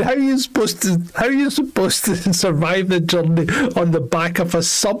 I mean, how are you supposed to survive the journey on the back of a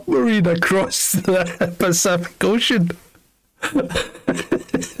submarine across the Pacific Ocean?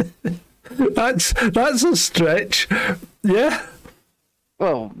 That's a stretch. Yeah.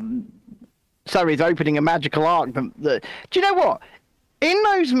 Well, so is opening a magical arc. Do you know what? In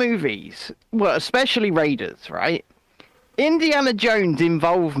those movies, well, especially Raiders, right? Indiana Jones'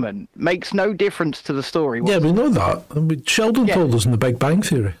 involvement makes no difference to the story. Yeah, we know that. Sheldon told us in The Big Bang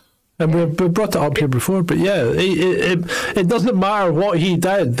Theory. And we brought it up here before, but yeah, it doesn't matter what he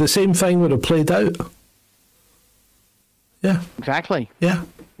did. The same thing would have played out. Yeah. Exactly. Yeah.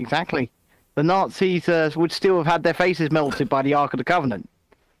 Exactly. The Nazis would still have had their faces melted by the Ark of the Covenant.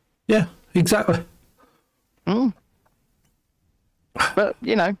 Yeah, exactly. But,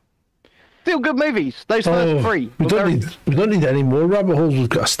 still good movies. Those first three. We don't need any more rabbit holes. We've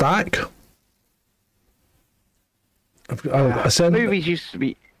got a stack. I said movies used to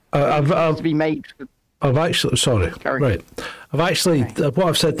be made. I've actually what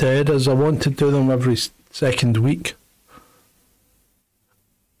I've said to Ed is I want to do them every second week.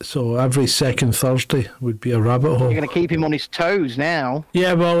 So every second Thursday would be a rabbit hole. You're going to keep him on his toes now.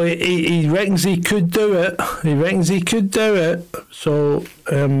 Yeah, well, he reckons he could do it. So,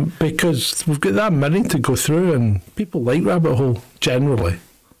 because we've got that many to go through, and people like rabbit hole generally.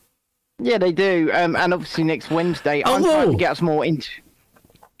 Yeah, they do. And obviously next Wednesday, I'm trying to get us more into.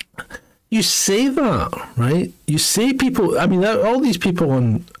 You say that, right? You say people. I mean, all these people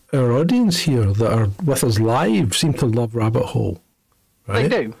on our audience here that are with us live seem to love rabbit hole. Right?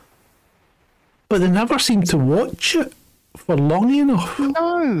 They do. But they never seem to watch it for long enough.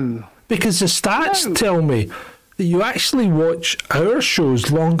 No. Because the stats tell me that you actually watch our shows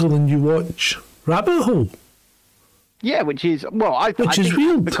longer than you watch Rabbit Hole. Yeah, which is, well, I Which is think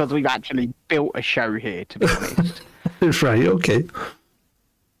weird. because we've actually built a show here, to be honest. That's right, okay.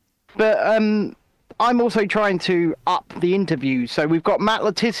 But I'm also trying to up the interviews. So we've got Matt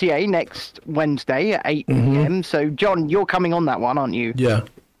Letizia next Wednesday at 8 p.m. So, John, you're coming on that one, aren't you? Yeah.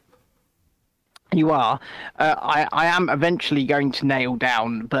 You are. I am eventually going to nail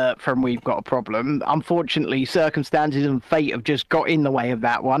down Bert from We've Got a Problem. Unfortunately, circumstances and fate have just got in the way of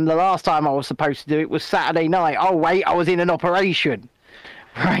that one. The last time I was supposed to do it was Saturday night. Oh, wait, I was in an operation.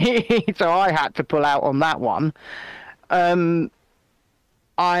 Right? So I had to pull out on that one.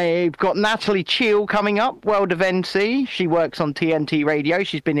 I've got Natalie Cheal coming up, World of NC. She works on TNT Radio.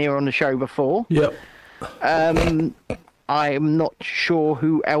 She's been here on the show before. Yep. I'm not sure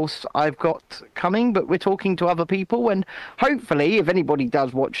who else I've got coming, but we're talking to other people, and hopefully, if anybody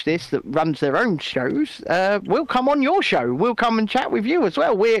does watch this that runs their own shows, we'll come on your show. We'll come and chat with you as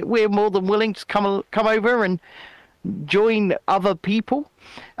well. We're more than willing to come over and join other people,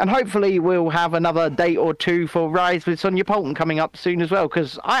 and hopefully we'll have another date or two for Rise with Sonia Poulton coming up soon as well,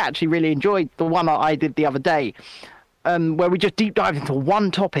 because I actually really enjoyed the one that I did the other day, where we just deep dived into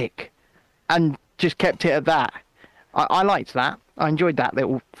one topic and just kept it at that. I liked that. I enjoyed that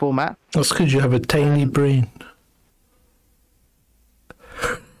little format. That's because you have a tiny brain.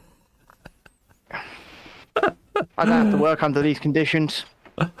 I don't have to work under these conditions.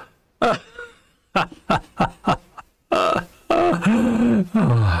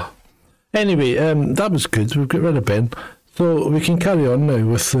 Anyway, that was good. We've got rid of Ben. So we can carry on now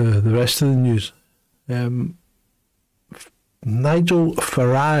with the rest of the news. Nigel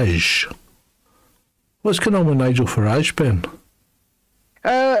Farage. What's going on with Nigel Farage, Ben?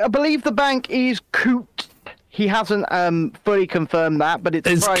 I believe the bank is Coot. He hasn't fully confirmed that, but it's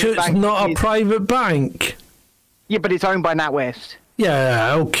a Is private Coutts bank. not a private bank? Yeah, but it's owned by NatWest.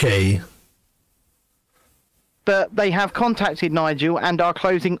 Yeah, okay. But they have contacted Nigel and are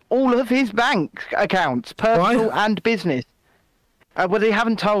closing all of his bank accounts, personal Why? and business. Well, they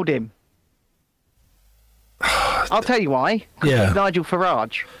haven't told him. I'll tell you why. 'Cause Yeah. he's Nigel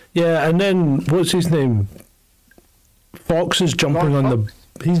Farage. Yeah, and then what's his name? Fox is jumping Ron on Fox?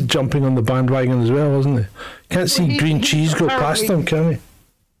 he's jumping on the bandwagon as well, isn't he? Can't see he- green he's cheese go past apparently- him, can he?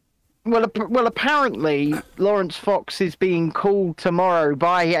 Well, apparently Lawrence Fox is being called tomorrow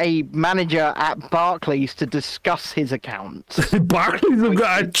by a manager at Barclays to discuss his accounts. Barclays have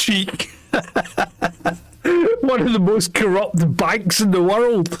got a cheek. One of the most corrupt banks in the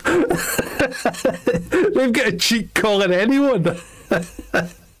world. They've got a cheek calling anyone.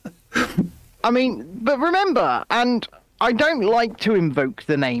 I mean, but remember, and I don't like to invoke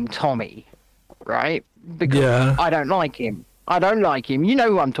the name Tommy, right? Because Yeah. I don't like him. I don't like him. You know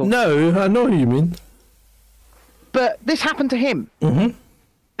who I'm talking No, I know who you mean. But this happened to him. Mm-hmm.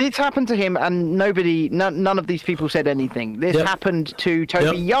 This happened to him, and none of these people said anything. This Yep. happened to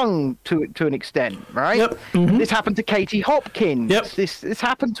Toby Yep. Young to an extent, right? Yep. Mhm. This happened to Katie Hopkins. Yep. This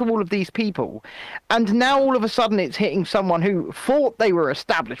happened to all of these people, and now all of a sudden it's hitting someone who thought they were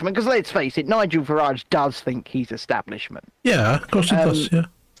establishment. Because let's face it, Nigel Farage does think he's establishment. Yeah, of course it does, yeah.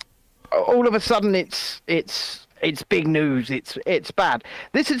 All of a sudden it's big news. It's bad.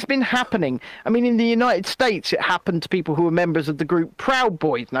 This has been happening. I mean, in the United States, it happened to people who were members of the group Proud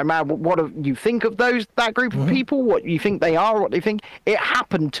Boys. No matter what you think of that group of people, what you think they are, what they think, it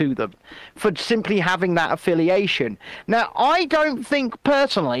happened to them for simply having that affiliation. Now, I don't think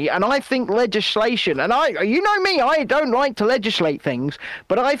personally, and I think legislation, and you know me, I don't like to legislate things,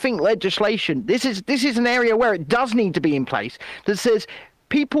 but I think legislation. This is an area where it does need to be in place that says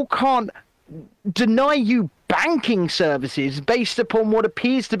people can't deny you banking services based upon what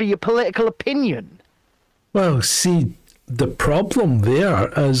appears to be a political opinion. Well, see, the problem there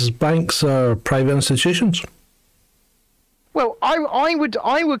is banks are private institutions. Well, I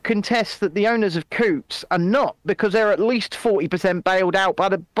would contest that the owners of Coutts are not, because they're at least 40% bailed out by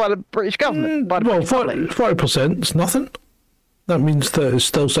the British government. By the Well, British public. 40% is nothing. That means that it's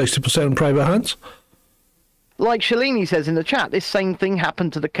still 60% in private hands. Like Shalini says in the chat, this same thing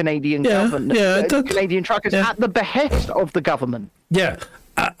happened to the Canadian Yeah, government, yeah, it did. Canadian truckers Yeah. at the behest of the government. Yeah,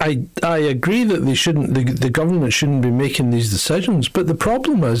 I agree that they shouldn't. The government shouldn't be making these decisions. But the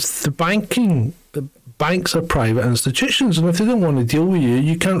problem is the banks are private institutions, and if they don't want to deal with you,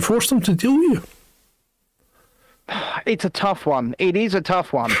 you can't force them to deal with you. It's a tough one. It is a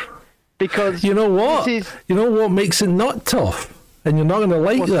tough one because You know what? This is, You know what makes it not tough, and you're not going to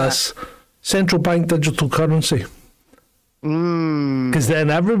like What's this. Central bank digital currency. Because then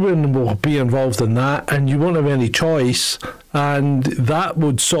everyone will be involved in that, and you won't have any choice, and that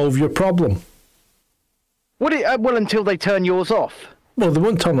would solve your problem. Would it? Well, until they turn yours off. Well, they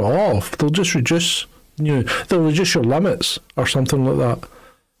won't turn it off. They'll just reduce, they'll reduce your limits or something like that.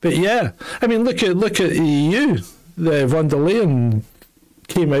 But yeah, I mean, look at the EU. The von der Leyen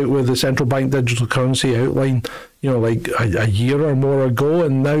came out with the central bank digital currency outline, like a year or more ago,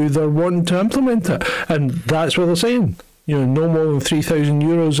 and now they're wanting to implement it. And that's what they're saying. No more than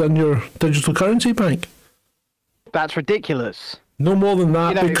 €3,000 in your digital currency bank. That's ridiculous. No more than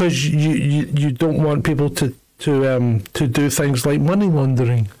that, because you don't want people to do things like money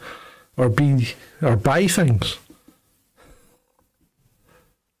laundering or buy things.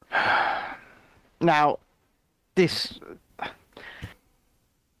 Now, this,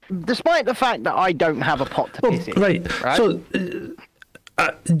 despite the fact that I don't have a pot to piss in, right? So,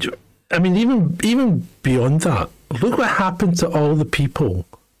 I mean, even beyond that, look what happened to all the people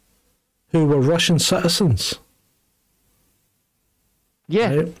who were Russian citizens.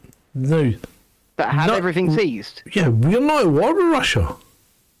 Yeah. Right? No. That had everything seized. Yeah, we're not at war with Russia.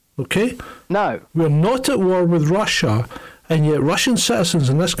 Okay? No. We're not at war with Russia, and yet Russian citizens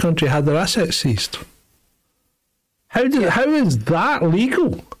in this country had their assets seized. How is that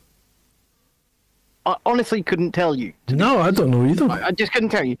legal? I honestly couldn't tell you. No, I don't know either. I just couldn't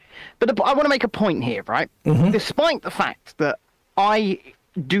tell you. But I want to make a point here, right? Mm-hmm. Despite the fact that I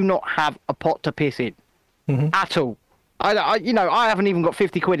do not have a pot to piss in at all. I haven't even got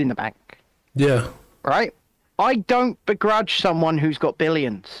 50 quid in the bank. Yeah. Right? I don't begrudge someone who's got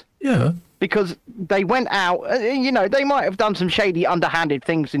billions. Yeah. Because they went out, they might have done some shady, underhanded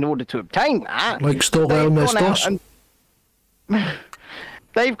things in order to obtain that. Like stolen their stores.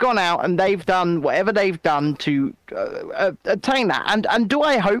 They've gone out and they've done whatever they've done to attain that. And do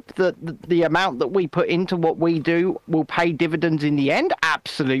I hope that the amount that we put into what we do will pay dividends in the end?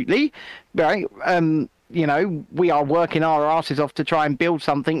 Absolutely. Right. We are working our asses off to try and build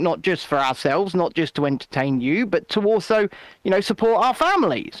something, not just for ourselves, not just to entertain you, but to also, support our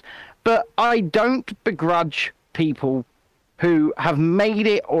families. But I don't begrudge people who have made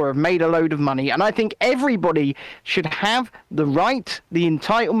it or have made a load of money. And I think everybody should have the right, the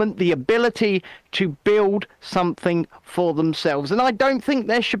entitlement, the ability to build something for themselves. And I don't think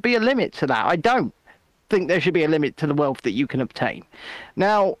there should be a limit to that. I don't think there should be a limit to the wealth that you can obtain.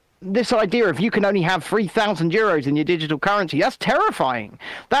 Now, this idea of you can only have €3,000 in your digital currency, that's terrifying.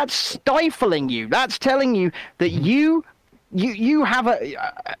 That's stifling you. That's telling you that you have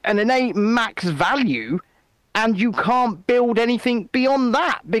an innate max value, and you can't build anything beyond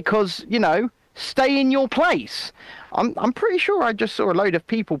that because, stay in your place. I'm pretty sure I just saw a load of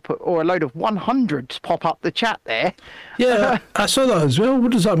people a load of 100s pop up the chat there. Yeah, I saw that as well.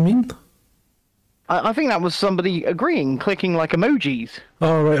 What does that mean? I think that was somebody agreeing, clicking like emojis.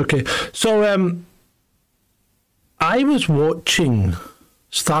 Oh, right, okay. So, I was watching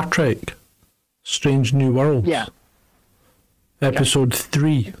Star Trek Strange New Worlds. Yeah. Episode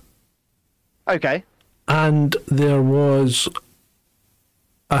 3. Okay. And there was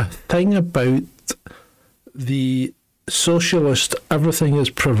a thing about the socialist, everything is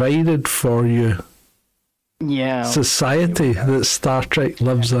provided for you society that Star Trek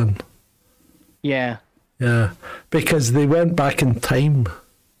lives in. Yeah. Yeah. Because they went back in time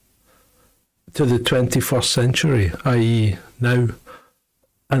to the 21st century, i.e. now,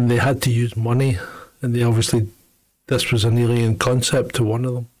 and they had to use money, and this was an alien concept to one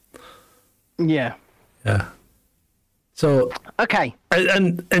of them. Yeah. Yeah. So okay,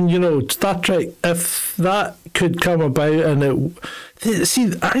 and Star Trek, if that could come about, and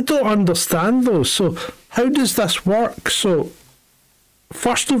I don't understand those. So how does this work? So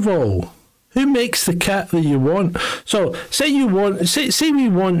first of all, who makes the kit that you want? So say we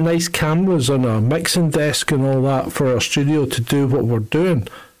want nice cameras on a mixing desk and all that for our studio to do what we're doing.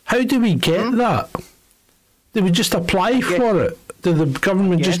 How do we get that? Do we just apply for it? Did the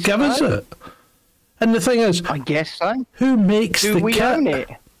government just give us it? And the thing is, I guess so. Who makes the kit? Do we own it?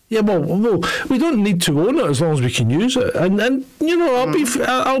 Yeah, well, we don't need to own it as long as we can use it. And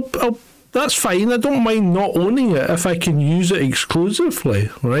I'll that's fine. I don't mind not owning it if I can use it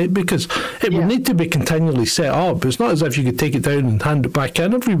exclusively, right? Because it would need to be continually set up. It's not as if you could take it down and hand it back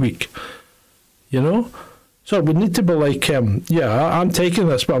in every week, So it would need to be like, I'm taking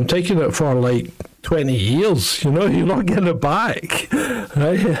this, but I'm taking it for like 20 years. You're not getting it back,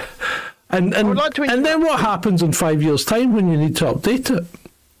 right? And then what happens in 5 years' time when you need to update it?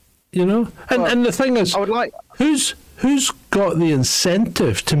 And the thing is, who's got the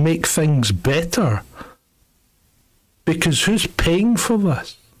incentive to make things better? Because who's paying for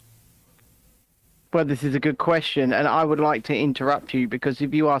this? Well, this is a good question, and I would like to interrupt you because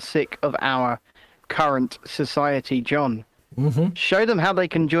if you are sick of our current society, John, show them how they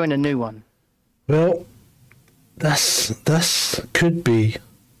can join a new one. Well, This could be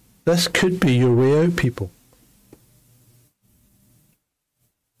your way out, people.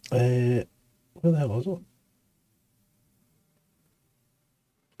 Where the hell is it?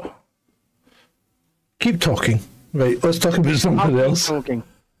 Keep talking. Right, let's talk about something else. Talking.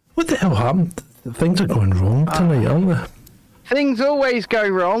 What the hell happened? Things are going wrong tonight, aren't they? Things always go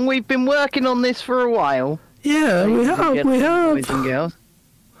wrong. We've been working on this for a while. Yeah, we have. Boys and girls.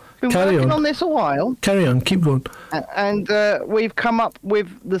 Been Carry working on. on this a while, Carry on, keep going. and we've come up with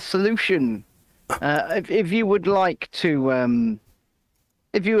the solution. If you would like to,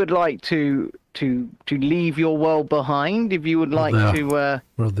 to leave your world behind, if you would like there. to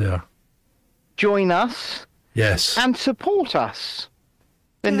We're there. join us Yes. and support us,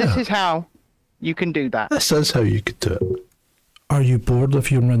 then this Yeah. is how you can do that. This is how you could do it. Are you bored of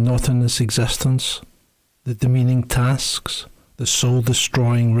your monotonous existence? The demeaning tasks? The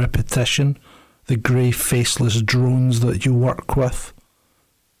soul-destroying repetition? The grey, faceless drones that you work with?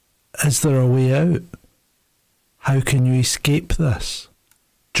 Is there a way out? How can you escape this?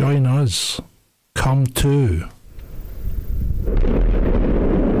 Join us. Come too.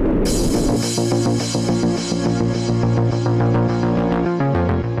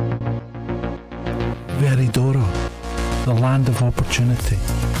 Veridora, the land of opportunity.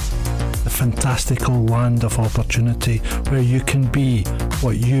 The fantastical land of opportunity where you can be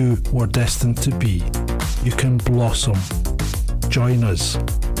what you were destined to be. You can blossom. Join us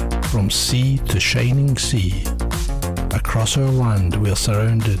from sea to shining sea. Across our land we are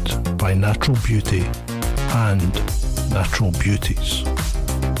surrounded by natural beauty and natural beauties.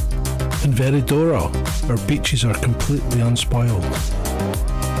 In Veridora, our beaches are completely unspoiled,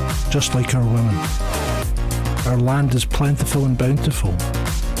 just like our women. Our land is plentiful and bountiful.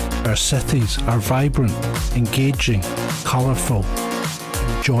 Our cities are vibrant, engaging, colourful,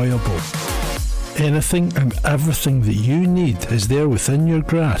 enjoyable. Anything and everything that you need is there within your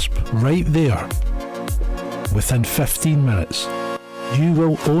grasp, right there. Within 15 minutes. You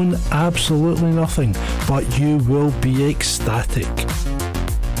will own absolutely nothing, but you will be ecstatic.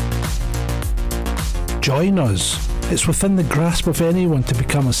 Join us. It's within the grasp of anyone to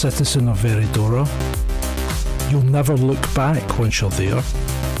become a citizen of Veridora. You'll never look back once you're there.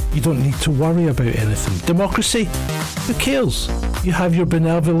 You don't need to worry about anything. Democracy? Who cares? You have your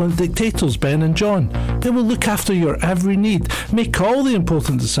benevolent dictators, Ben and John. They will look after your every need, make all the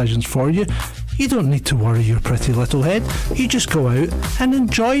important decisions for you. You don't need to worry your pretty little head. You just go out and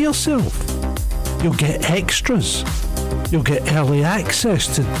enjoy yourself. You'll get extras. You'll get early access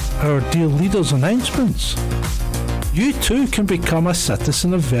to our dear leader's announcements. You too can become a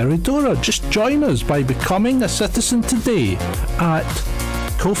citizen of Veridora. Just join us by becoming a citizen today at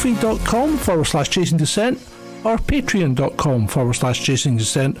ko-fi.com/Chasing Descent or patreon.com/Chasing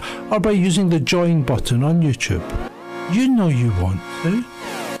Descent or by using the join button on YouTube. You know you want to.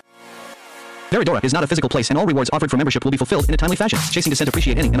 Veridora is not a physical place, and all rewards offered for membership will be fulfilled in a timely fashion. Chasing Descent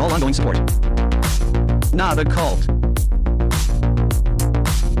appreciate any and all ongoing support. Not a cult.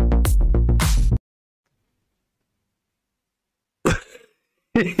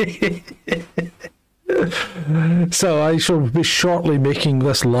 So I shall be shortly making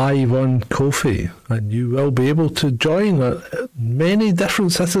this live on Ko-fi, and you will be able to join at many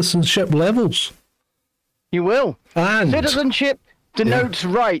different citizenship levels. You will. And Citizenship denotes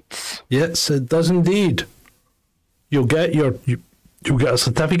rights. yes, it does indeed. You'll get you'll get a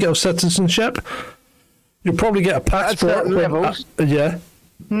certificate of citizenship. You'll probably get a passport. certain levels. Yeah.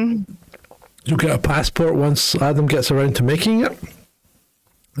 You'll get a passport once Adam gets around to making it,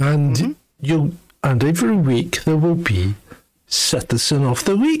 and and every week there will be Citizen of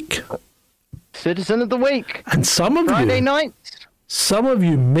the Week. Citizen of the Week. And some of Friday you, nights. some of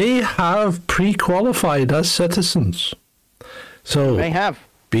you may have pre-qualified as citizens. So They have.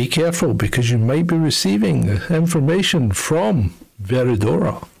 be careful, because you might be receiving information from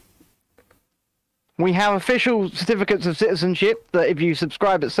Veridora. We have official certificates of citizenship that if you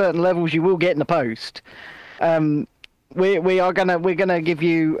subscribe at certain levels, you will get in the post. We're gonna give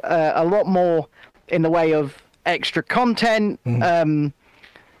you a lot more in the way of extra content.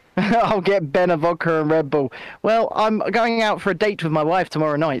 I'll get Ben a vodka and Red Bull. Well, I'm going out for a date with my wife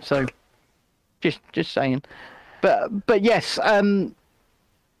tomorrow night, so just saying. But yes,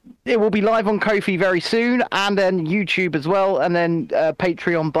 it will be live on Ko-fi very soon, and then YouTube as well, and then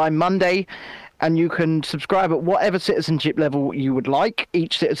Patreon by Monday. And you can subscribe at whatever citizenship level you would like.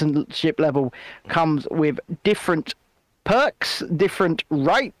 Each citizenship level comes with different perks, different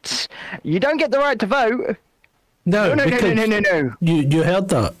rights. You don't get the right to vote. No, No. You heard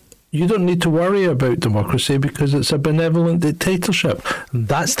that. You don't need to worry about democracy because it's a benevolent dictatorship. And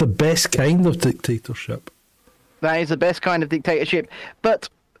that's the best kind of dictatorship. That is the best kind of dictatorship. But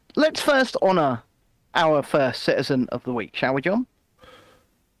let's first honour our first citizen of the week, shall we, John?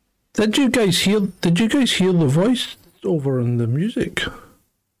 Did you guys hear the voice over in the music?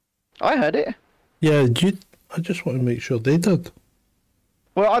 I heard it. Yeah, I just want to make sure they did.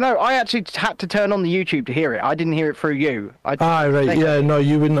 Well, I know. I actually had to turn on the YouTube to hear it. I didn't hear it through you. Right. Yeah, no,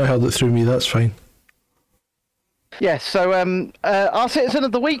 you wouldn't have heard it through me. That's fine. Yes, so our citizen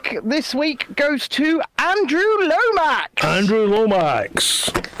of the week this week goes to Andrew Lomax. Andrew Lomax.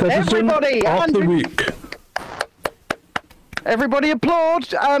 Everybody, of the week. Everybody applaud.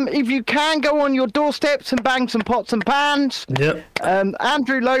 If you can, go on your doorsteps and bang some pots and pans. Yep.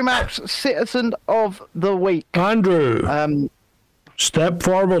 Andrew Lomax, citizen of the week. Andrew, step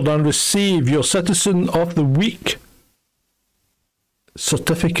forward and receive your citizen of the week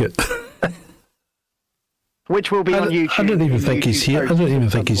certificate. Which will be on YouTube. I don't even think he's here. I don't even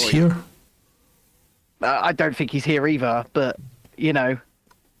think he's here. I don't think he's here either. But you know,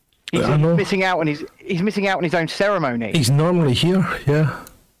 he's know. missing out on he's missing out on his own ceremony. He's normally here. Yeah.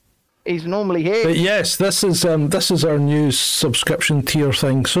 He's normally here. But yes, this is our new subscription tier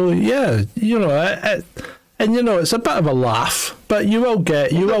thing. So yeah, you know, and you know, it's a bit of a laugh, but you will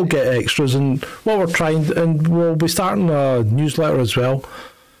get extras, and what we're trying, and we'll be starting a newsletter as well.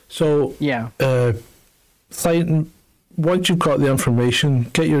 So yeah. Once you've got the information,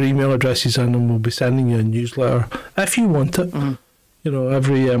 get your email addresses in, and we'll be sending you a newsletter if you want it. Mm. You know,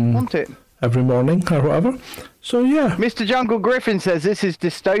 every morning or whatever. So yeah, Mr. Jungle Griffin says this is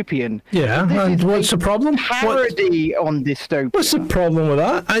dystopian. Yeah, and what's the problem? Parody on dystopia. What's the problem with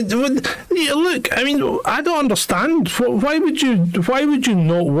that? Look, I mean, I don't understand. Why would you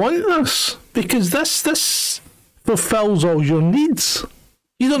not want this? Because this fulfills all your needs.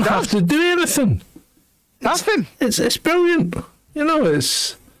 You don't have to do anything. Nothing. It's brilliant. You know,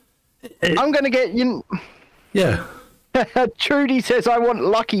 I'm going to get you. Yeah. Trudy says, I want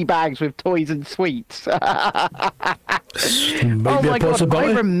lucky bags with toys and sweets. Oh my God,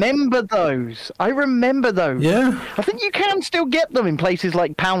 I remember those. Yeah. I think you can still get them in places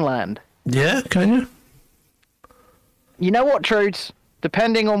like Poundland. Yeah, can you? You know what, Trudes?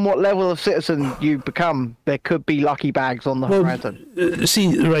 Depending on what level of citizen you become, there could be lucky bags on the horizon.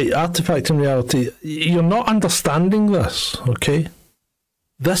 See, right, Artifact and Reality, you're not understanding this, okay?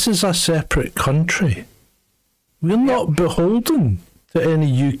 This is a separate country. We're not beholden to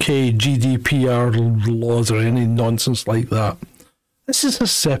any UK GDPR laws or any nonsense like that. This is a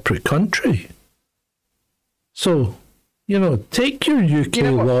separate country. So, you know, take your UK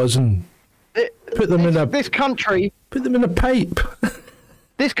laws and put them in a pipe.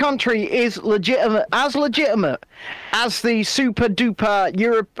 This country is legitimate as the super duper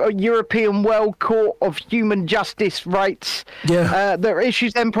European World Court of Human Justice Rights. Yeah. That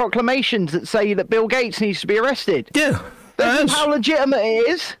issues them proclamations that say that Bill Gates needs to be arrested. Yeah. This is how legitimate it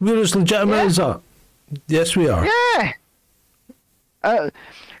is. We're as legitimate as that. Yes, we are. Yeah.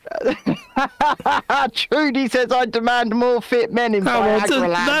 Trudy says, I demand more fit men in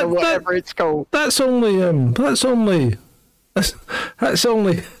Viagra or whatever it's called. That's only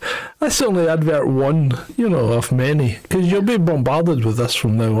advert one, you know, of many, because you'll be bombarded with this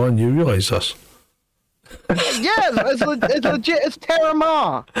from now on. You realise this? Yeah, it's legit as Terra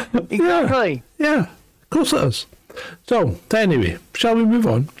Ma. Exactly. Yeah, of course it is. So, anyway, shall we move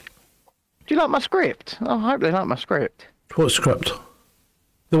on? Do you like my script? I hope they like my script. What script?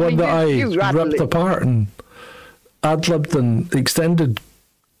 The one that I ripped apart and ad-libbed and extended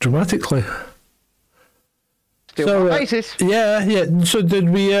dramatically. Still my basis. Yeah. So did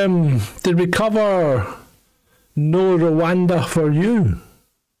we cover No Rwanda for You?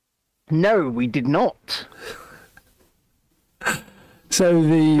 No, we did not. So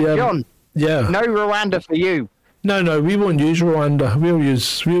John. Yeah. No Rwanda for you. No, we won't use Rwanda. We'll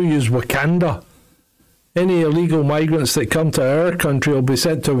use Wakanda. Any illegal migrants that come to our country will be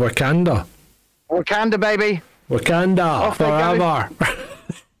sent to Wakanda. Wakanda, baby. Wakanda Off forever.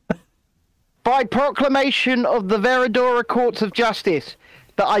 By proclamation of the Veradora Courts of Justice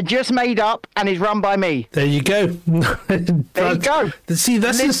that I just made up and is run by me. There you go. There you go. See,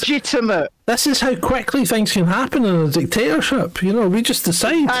 this legitimate. This is how quickly things can happen in a dictatorship. You know, we just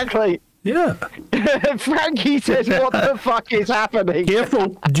decide. Exactly. Yeah. Frankie says, what the fuck is happening?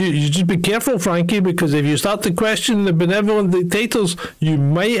 Careful. You just be careful, Frankie, because if you start to question the benevolent dictators, you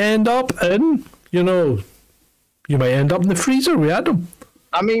might end up in, you know, in the freezer. We had them.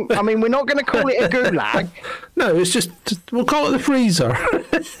 I mean, we're not going to call it a gulag. No, it's just we'll call it the freezer.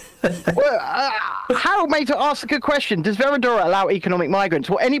 Well, Harold made to ask a good question. Does Veradora allow economic migrants?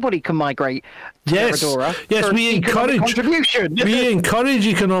 Well, anybody can migrate to Yes, Veradora. yes, for we an economic encourage contribution. we encourage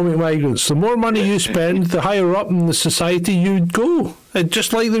economic migrants. The more money you spend, the higher up in the society you go.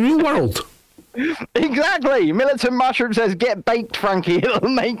 Just like the real world. Exactly. Militant Mushroom says, "Get baked, Frankie. It'll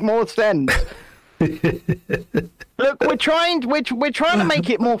make more sense." Look, we're trying to make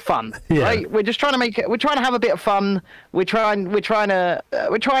it more fun, Yeah. right? We're just trying to make it. We're trying to have a bit of fun. We're trying to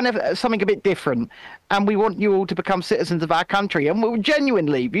have something a bit different, and we want you all to become citizens of our country. And we'll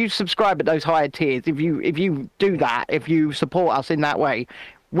genuinely, if you subscribe at those higher tiers, if you do that, if you support us in that way,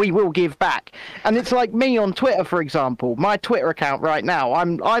 we will give back. And it's like me on Twitter, for example. My Twitter account right now,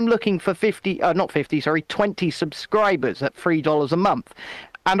 I'm looking for 20 subscribers at $3 a month.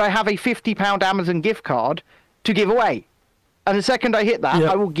 And I have a £50 Amazon gift card to give away. And the second I hit that,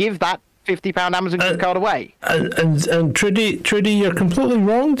 Yeah. I will give that £50 Amazon gift card away. And Trudy, you're completely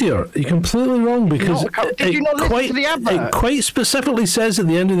wrong, dear. You're completely wrong because Not a cult. Did you not listen to the advert? It quite specifically says at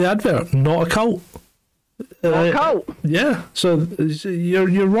the end of the advert, not a cult. Not a cult. Yeah, so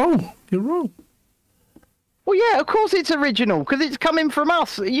you're wrong. You're wrong. Well, yeah, of course it's original, because it's coming from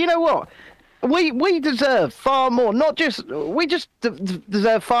us. You know what? We deserve far more. We just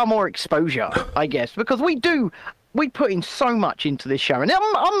deserve far more exposure, I guess, because we put in so much into this show, and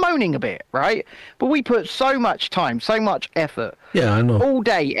I'm moaning a bit, right? But we put so much time, so much effort, Yeah, I know. all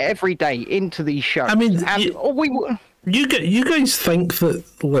day, every day into these shows. I mean, and you guys think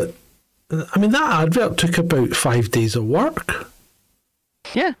that? I mean, that advert took about 5 days of work.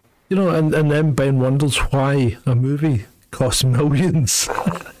 yeah. You know, and then Ben wonders why a movie costs millions.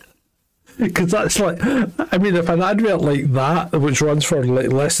 Because that's like, I mean, if an advert like that, which runs for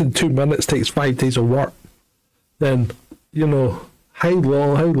like less than 2 minutes, takes 5 days of work, then, you know, how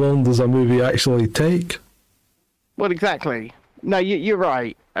long does a movie actually take? Well, exactly. No, you're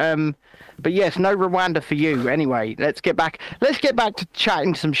right. But yes, no Rwanda for you. Anyway, let's get back to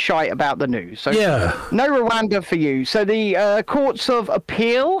chatting some shite about the news. So, Yeah. no Rwanda for you. So the courts of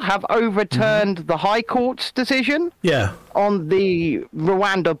appeal have overturned the High Court's decision Yeah. on the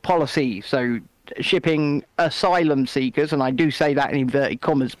Rwanda policy. So shipping asylum seekers, and I do say that in inverted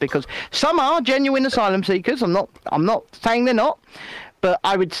commas because some are genuine asylum seekers. I'm not saying they're not. But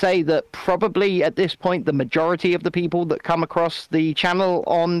I would say that probably at this point, the majority of the people that come across the channel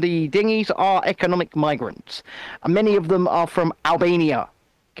on the dinghies are economic migrants. And many of them are from Albania.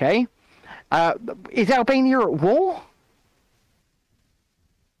 Okay? Is Albania at war?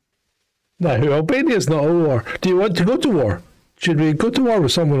 No, Albania's not at war. Do you want to go to war? Should we go to war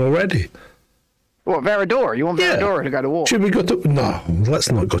with someone already? What, Veradora? You want Yeah. Veradora to go to war? Should we go to... No,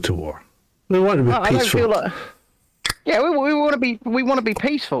 let's not go to war. We want to be I don't peaceful. feel like... Yeah, we want to be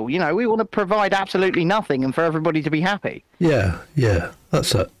peaceful. You know, we want to provide absolutely nothing and for everybody to be happy. Yeah,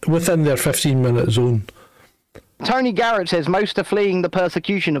 that's it. Within their 15-minute zone. Tony Garrett says most are fleeing the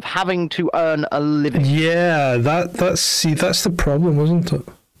persecution of having to earn a living. Yeah, that's the problem, isn't it?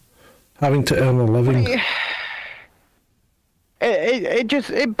 Having to earn a living.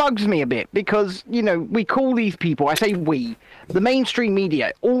 It bugs me a bit because, you know, we call these people, I say we, the mainstream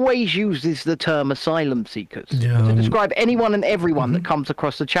media always uses the term asylum seekers to describe anyone and everyone that comes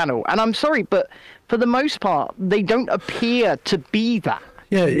across the channel. And I'm sorry, but for the most part, they don't appear to be that.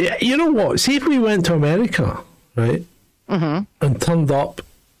 Yeah, you know what? See if we went to America, right? And turned up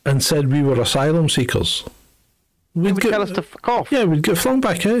and said we were asylum seekers. They would tell us to fuck off. Yeah, we'd get flung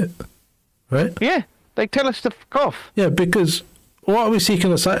back out, right? Yeah, they tell us to fuck off. Yeah, because what are we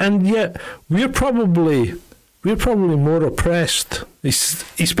seeking asylum? And yet we're probably more oppressed,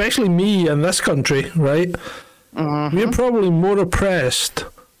 especially me in this country, right? We're probably more oppressed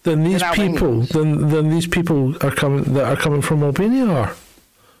than these people than these people that are coming from Albania are.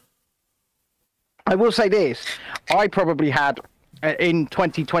 I will say this: I probably had in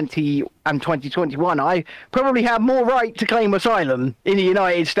 2020 and 2021, I probably had more right to claim asylum in the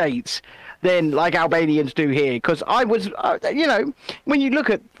United States than like Albanians do here. Because I was, you know, when you look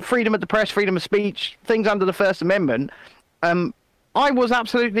at freedom of the press, freedom of speech, things under the First Amendment, I was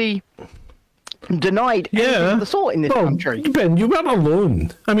absolutely denied anything of the sort in this country. Ben, you weren't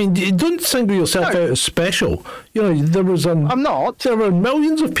alone. I mean, you don't single yourself out as special. You know, there was I'm not. There were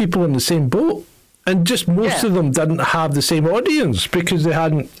millions of people in the same boat, and just most of them didn't have the same audience because they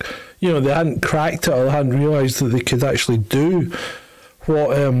hadn't cracked it or they hadn't realised that they could actually do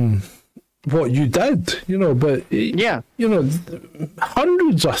what you did. You know, but you know,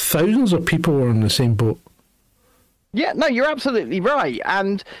 hundreds or thousands of people were in the same boat. Yeah, no, you're absolutely right.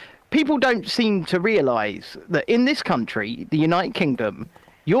 And people don't seem to realise that in this country, the United Kingdom,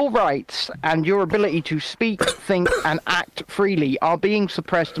 Your rights and your ability to speak, think, and act freely are being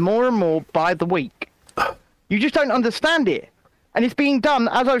suppressed more and more by the week. You just don't understand it. And it's being done,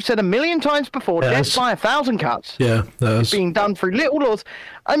 as I've said a million times before, Yes. death by 1,000 cuts. Yeah, that is. Being done through little laws.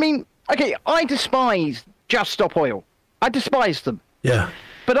 I mean, okay, I despise Just Stop Oil. I despise them. Yeah.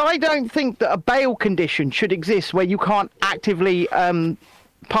 But I don't think that a bail condition should exist where you can't actively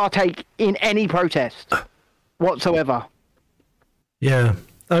partake in any protest whatsoever. Yeah.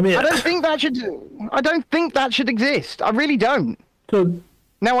 I mean, I don't think that should exist. I really don't. so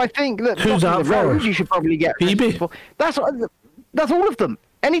Now I think that Who's blocking that the road for? you should probably get Phoebe? arrested for. That's all of them.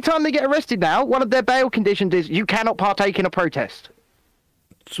 Anytime they get arrested now, one of their bail conditions is you cannot partake in a protest.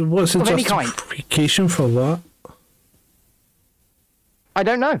 So what's the Of any kind. justification for that? I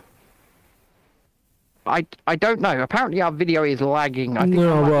don't know. I don't know. Apparently our video is lagging. I think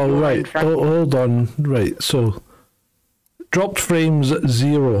No, I might well, be your right. own friend. Hold on. Right. So, dropped frames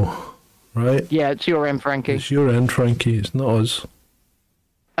 0, right? Yeah, it's your end, Frankie. It's your end, Frankie. It's not us.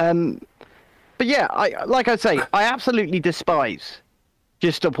 But yeah, like I say, I absolutely despise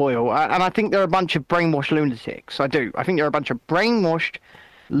Just Stop Oil, and I think they're a bunch of brainwashed lunatics. I do. I think they're a bunch of brainwashed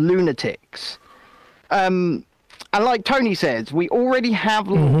lunatics. And like Tony says, we already have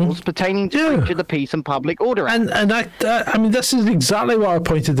laws pertaining to Yeah. breach of the peace and public order act. And I mean, this is exactly what I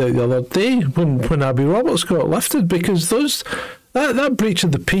pointed out the other day when Abby Roberts got lifted, because that breach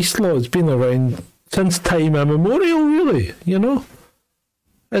of the peace law has been around since time immemorial, really, you know.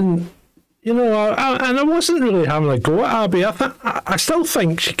 And you know, I wasn't really having a go at Abby. I still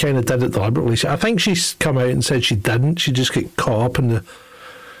think she kind of did it deliberately. I think she's come out and said she didn't. She just got caught up in the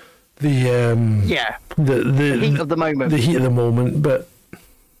Yeah, the heat of the moment. The heat of the moment, but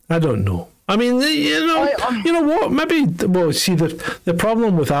I don't know. I mean, you know what? Maybe. Well, see, the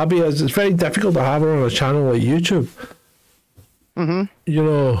problem with Abby is it's very difficult to have her on a channel like YouTube. Mm-hmm. You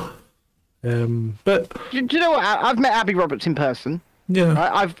know, but Do you know what? I've met Abby Roberts in person.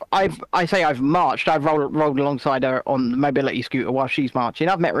 yeah, I've marched. I've rolled alongside her on the mobility scooter while she's marching.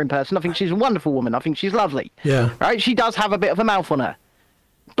 I've met her in person. I think she's a wonderful woman. I think she's lovely. Yeah. Right? She does have a bit of a mouth on her.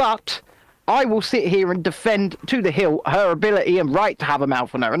 But I will sit here and defend to the hilt her ability and right to have a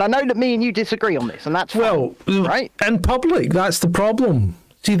mouth on her. And I know that me and you disagree on this, and that's fine, right? in public, that's the problem.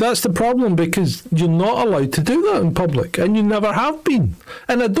 See, that's the problem, because you're not allowed to do that in public, and you never have been.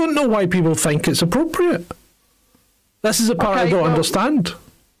 And I don't know why people think it's appropriate. This is the part I Okay, don't well- understand.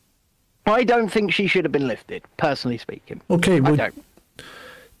 I don't think she should have been lifted, personally speaking. Okay, I well, don't.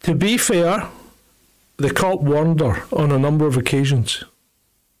 to be fair, the cop warned her on a number of occasions.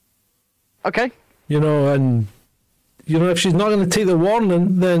 Okay. You know, and you know, if she's not going to take the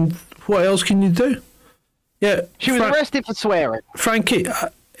warning, then what else can you do? Yeah, She was arrested for swearing. Frankie,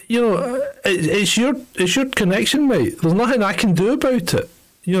 you know, it's your connection, mate. There's nothing I can do about it.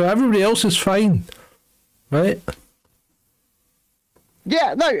 You know, everybody else is fine, right?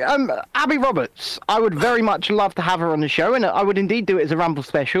 Yeah, no, Abby Roberts, I would very much love to have her on the show, and I would indeed do it as a Rumble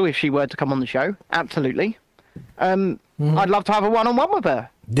special if she were to come on the show. Absolutely. I'd love to have a one-on-one with her.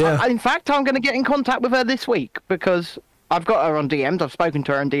 Yeah. In fact, I'm going to get in contact with her this week because I've got her on DMs. I've spoken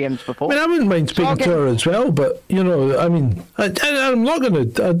to her on DMs before. I mean, I wouldn't mind speaking I'll to get- her as well, but you know, I mean, I'm not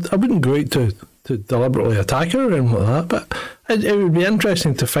going to. I wouldn't go out to deliberately attack her or anything like that. But it would be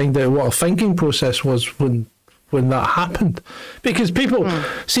interesting to find out what her thinking process was when that happened, because people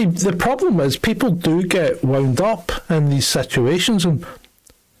see, the problem is people do get wound up in these situations, and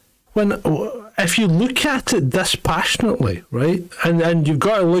if you look at it dispassionately, right, and you've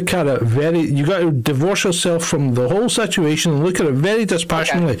got to look at it you've got to divorce yourself from the whole situation and look at it very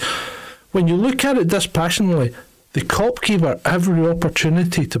dispassionately. Okay. When you look at it dispassionately, the cop gave her every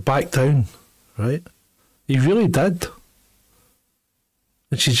opportunity to back down, right? He really did,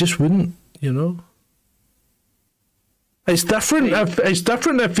 and she just wouldn't, you know. It's different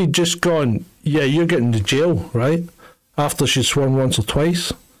if he'd just gone, yeah, you're getting to jail, right? After she'd sworn once or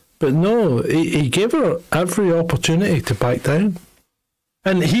twice. But no, he gave her every opportunity to back down.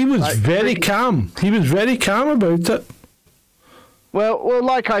 And he was very calm. He was very calm about it. Well,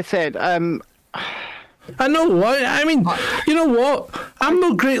 like I said, I know. I mean, you know what? I'm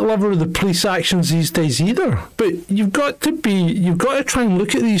no great lover of the police actions these days either. But you've got to try and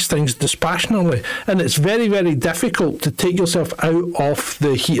look at these things dispassionately. And it's very, very difficult to take yourself out of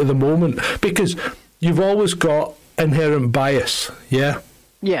the heat of the moment, because you've always got inherent bias. Yeah.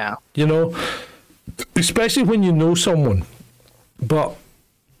 yeah. You know, especially when you know someone. But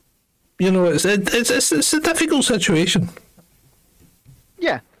you know, it's a difficult situation.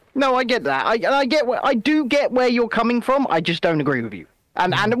 Yeah, no, I get that. I do get where you're coming from. I just don't agree with you,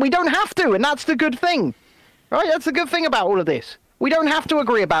 and we don't have to, and that's the good thing, right? That's the good thing about all of this. We don't have to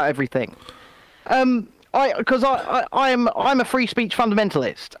agree about everything. I'm a free speech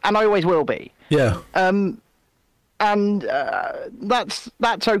fundamentalist, and I always will be. Yeah. And that's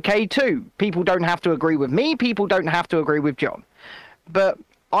okay too. People don't have to agree with me. People don't have to agree with John. But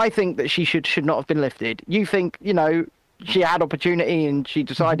I think that she should not have been lifted. You think, she had opportunity and she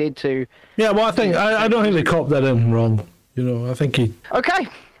decided to. Yeah, well, I don't think they copped that in wrong. I think he. Okay.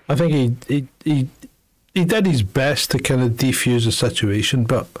 I think he did his best to kind of defuse the situation,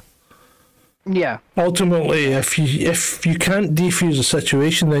 but. Yeah. Ultimately, if you can't defuse a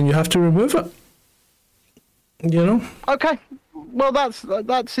situation, then you have to remove it. Okay. Well,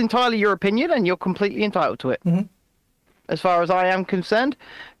 that's entirely your opinion, and you're completely entitled to it, as far as I am concerned.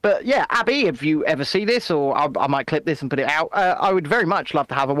 But yeah, Abby, if you ever see this, or I might clip this and put it out, I would very much love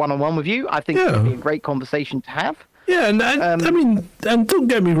to have a one-on-one with you. I think it would be a great conversation to have. Yeah, and and don't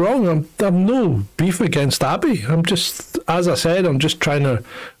get me wrong, I'm no beef against Abby. I'm just, as I said, I'm just trying to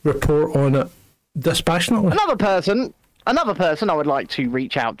report on it dispassionately. Another person I would like to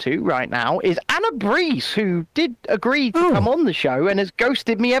reach out to right now is Anna Brees, who did agree to come on the show and has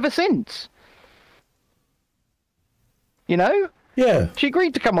ghosted me ever since. Yeah. She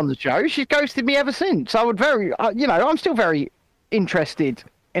agreed to come on the show. She's ghosted me ever since. I would I'm still very interested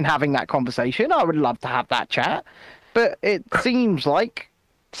in having that conversation. I would love to have that chat, but it seems like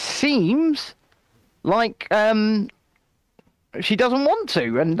she doesn't want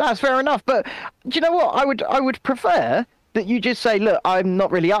to, and that's fair enough. But do you know what? I would prefer that you just say, look, I'm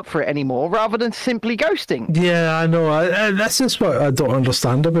not really up for it anymore, rather than simply ghosting. Yeah, I know. That's just what I don't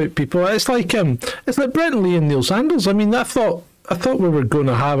understand about people. It's like Brent Lee and Neil Sanders. I mean, I thought we were going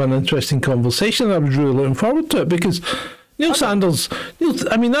to have an interesting conversation. I was really looking forward to it because Neil Sanders.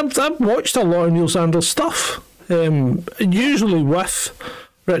 I've watched a lot of Neil Sanders stuff, usually with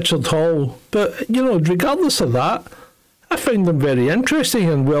Richard Hall, but regardless of that, I find them very interesting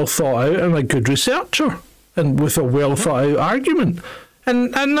and well thought out, and a good researcher, and with a well thought out argument.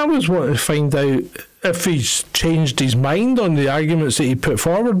 And I was wanting to find out if he's changed his mind on the arguments that he put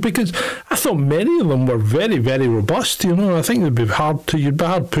forward, because I thought many of them were very, very robust. I think you'd be hard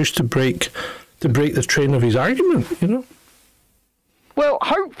pushed to break the train of his argument. Well,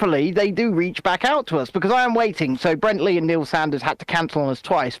 hopefully they do reach back out to us, because I am waiting. So Brent Lee and Neil Sanders had to cancel on us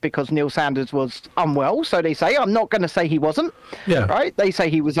twice because Neil Sanders was unwell. So they say, I'm not going to say he wasn't. Yeah. Right? They say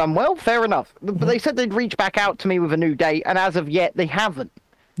he was unwell. Fair enough. But they said they'd reach back out to me with a new date, and as of yet, they haven't.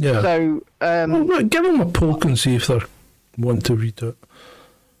 Yeah. So well, give them a poke and see if they want to read it.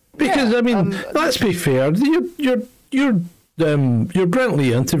 Because let's be fair. Your Brent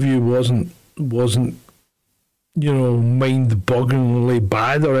Lee interview wasn't mind-bogglingly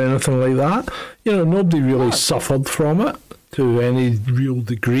bad or anything like that. Nobody really suffered from it to any real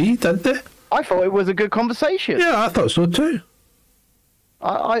degree, did they? I thought it was a good conversation. Yeah, I thought so too.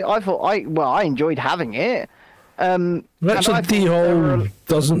 I enjoyed having it. Richard D. Hall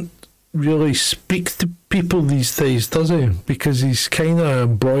doesn't really speak to people these days, does he? Because he's kind of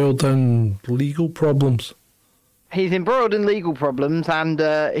embroiled in legal problems. He's embroiled in legal problems, and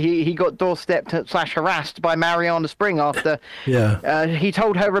he got doorstepped / harassed by Mariana Spring after he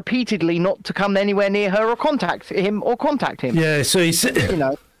told her repeatedly not to come anywhere near her or contact him. Yeah, so he's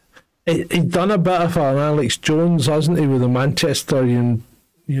he'd done a bit of an Alex Jones, hasn't he, with the Manchester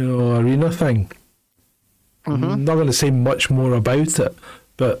arena thing. I'm not going to say much more about it,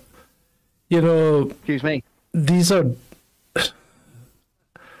 but excuse me. These are.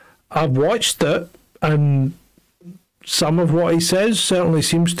 I've watched it, and some of what he says certainly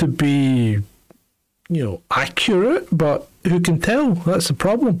seems to be, accurate, but who can tell? That's the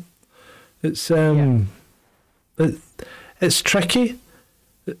problem. It's it's tricky.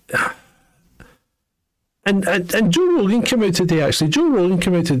 And Joe Rogan came out today. Actually, Joe Rogan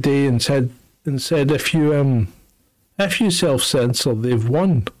came out today and said if you self-censor, they've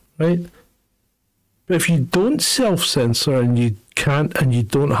won, right? But if you don't self-censor and you can't and you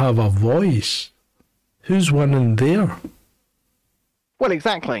don't have a voice, who's winning there? Well,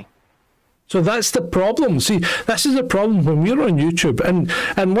 exactly. So that's the problem. See, this is the problem when we're on YouTube, and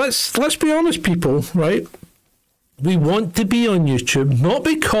let's be honest, people, right? We want to be on YouTube not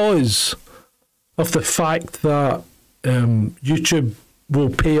because of the fact that YouTube will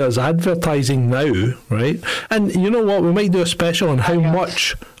pay us advertising now, right? And you know what? We might do a special on how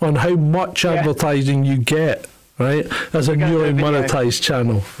much advertising you get, right, as a newly monetized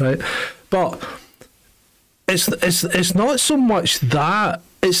channel, right? But it's not so much that.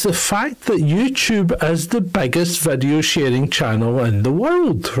 It's the fact that YouTube is the biggest video sharing channel in the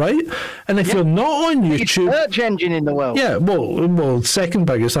world, right? And if you're not on YouTube, search engine in the world. Yeah, well, second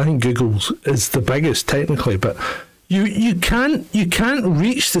biggest. I think Google's is the biggest technically, but You can't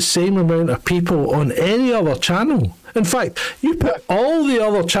reach the same amount of people on any other channel. In fact, you put all the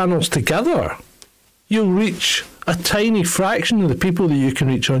other channels together, you'll reach a tiny fraction of the people that you can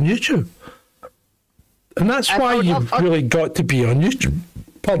reach on YouTube. And that's why you've really got to be on YouTube.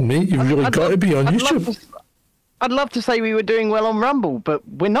 Pardon me, you've really got to be on YouTube. I'd love to say we were doing well on Rumble, but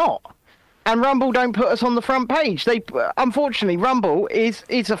we're not. And Rumble don't put us on the front page. Unfortunately, Rumble is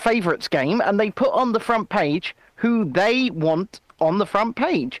a favourites game, and they put on the front page who they want on the front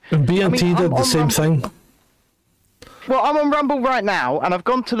page. And BNT did the same thing. Well, I'm on Rumble right now, and I've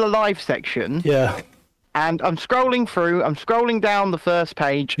gone to the live section. Yeah. And I'm scrolling through. I'm scrolling down the first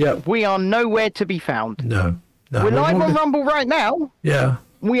page. Yep. We are nowhere to be found. No. We're live on Rumble right now. Yeah.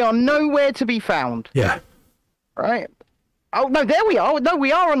 We are nowhere to be found. Yeah. Right. Oh, no, there we are. No,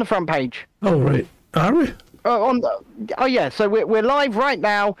 we are on the front page. Oh, right. Are we? Yeah, so we're live right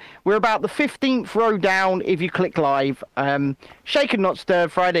now. We're about the 15th row down if you click live. Shaken Not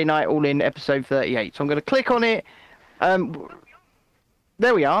Stirred, Friday Night All In, episode 38. So I'm going to click on it.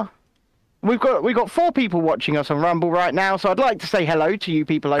 There we are. We've got 4 people watching us on Rumble right now, so I'd like to say hello to you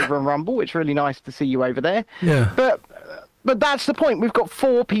people over on Rumble. It's really nice to see you over there. Yeah. But that's the point. We've got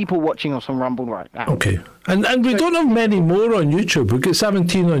 4 people watching us on Rumble right now. Okay. And we don't have many more on YouTube. We've got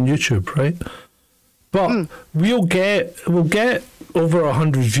 17 on YouTube, right? But we'll get over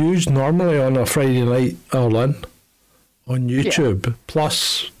 100 views normally on a Friday night all in on YouTube. Yeah.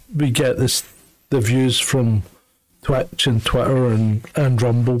 Plus we get the views from Twitch and Twitter and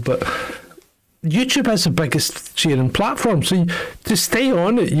Rumble. But YouTube has the biggest sharing platform, so to stay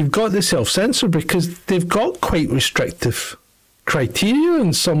on it, you've got to self-censor because they've got quite restrictive criteria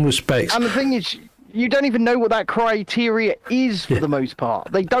in some respects. And the thing is, you don't even know what that criteria is for the most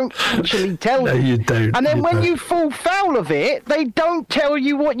part. They don't actually tell you. No, you don't. And then when you fall foul of it, they don't tell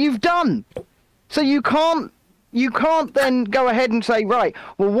you what you've done. So you can't then go ahead and say, right,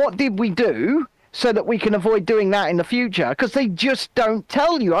 well, what did we do so that we can avoid doing that in the future? Because they just don't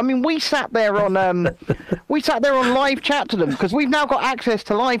tell you. I mean, we sat there on live chat to them because we've now got access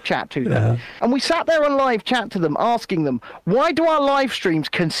to live chat to them. Yeah. And we sat there on live chat to them asking them, why do our live streams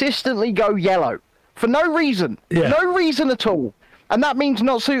consistently go yellow? For no reason. Yeah. No reason at all. And that means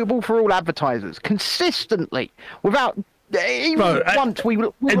not suitable for all advertisers. Consistently. Without even once we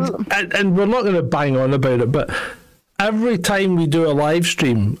and we're not going to bang on about it, but every time we do a live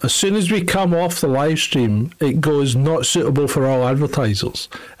stream, as soon as we come off the live stream, it goes not suitable for all advertisers.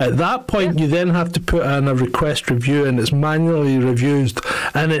 At that point, you then have to put in a request review, and it's manually reviewed.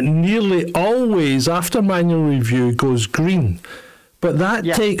 And it nearly always, after manual review, goes green. But that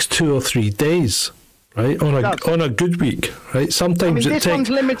takes 2 or 3 days, right? On a good week, right? Sometimes this one's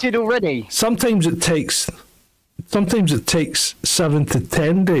limited already. Sometimes it takes 7 to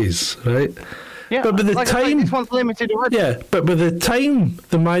 10 days, right? Yeah, but by the time this one's limited already. Yeah, but by the time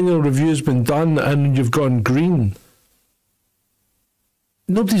the manual review's been done and you've gone green,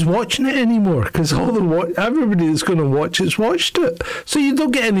 nobody's watching it anymore because everybody that's going to watch it's watched it, so you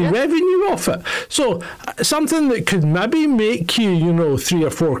don't get any revenue off it. So something that could maybe make you, 3 or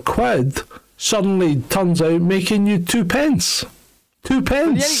 4 quid suddenly turns out making you 2 pence. 2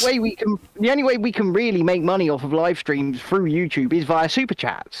 pence. The only way we can really make money off of live streams through YouTube is via super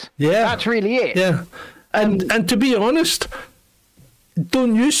chats. Yeah, that's really it. Yeah, and to be honest,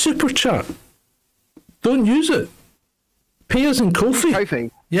 don't use super chat. Don't use it. Pay us in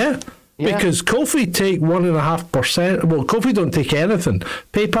Ko-fi. Yeah, because Ko-fi take 1.5%. Well, Ko-fi don't take anything.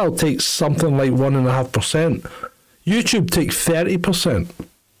 PayPal takes something like 1.5%. YouTube takes 30%.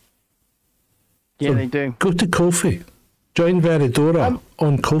 Yeah, so they do. Go to Ko-fi. Join Veridora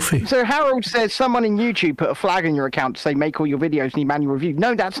on Ko-fi. So Harold says someone in YouTube put a flag in your account to say make all your videos need manual review.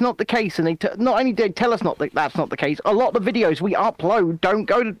 No, that's not the case. And they not only do they tell us that's not the case, a lot of the videos we upload don't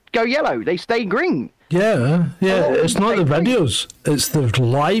go yellow. They stay green. Yeah. It's not the videos. It's the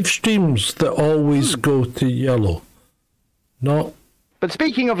live streams that always go to yellow. Not. But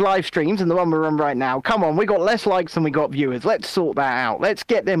speaking of live streams and the one we're on right now, come on, we got less likes than we got viewers. Let's sort that out. Let's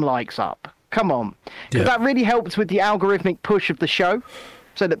get them likes up. Come on. Because that really helps with the algorithmic push of the show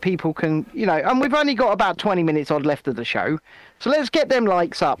so that people can, and we've only got about 20 minutes odd left of the show. So let's get them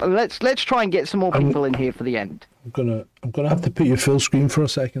likes up and let's try and get some more people in here for the end. I'm gonna have to put you full screen for a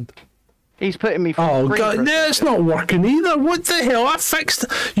second. He's putting me full screen. Oh, God, no, it's not working either. What the hell? I fixed.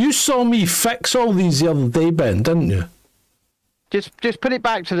 You saw me fix all these the other day, Ben, didn't you? Just put it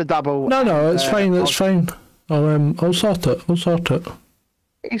back to the double. No, it's fine. It's fine. I'll sort it.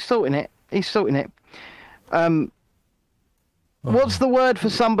 He's sorting it. What's the word for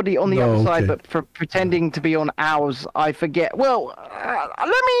somebody on the other side, but for pretending to be on ours? I forget. Well,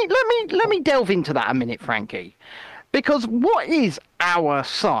 let me delve into that a minute, Frankie. Because what is our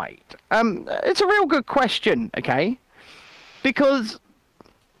side? It's a real good question, okay? Because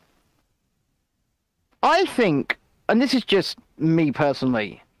I think, and this is just me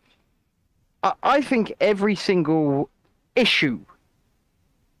personally, I think every single issue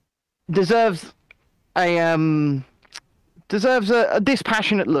deserves a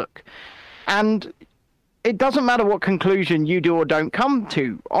dispassionate look, and it doesn't matter what conclusion you do or don't come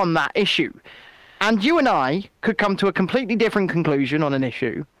to on that issue. And you and I could come to a completely different conclusion on an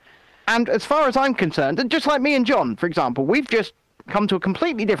issue. And as far as I'm concerned, and just like me and John, for example, we've just come to a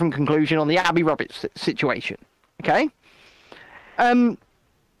completely different conclusion on the Abby Roberts situation. Okay? And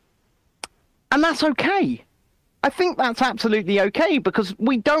that's okay. I think that's absolutely okay, because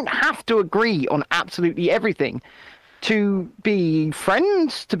we don't have to agree on absolutely everything to be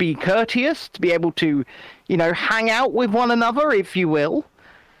friends, to be courteous, to be able to, hang out with one another, if you will.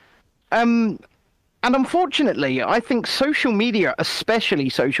 And unfortunately, I think social media, especially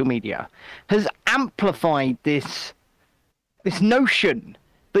social media, has amplified this notion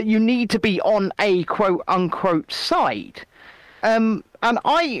that you need to be on a quote-unquote side. And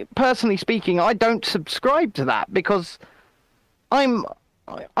I, personally speaking, I don't subscribe to that, because I'm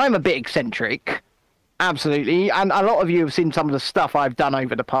a bit eccentric, absolutely. And a lot of you have seen some of the stuff I've done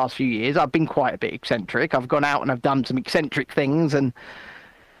over the past few years. I've been quite a bit eccentric. I've gone out and I've done some eccentric things, and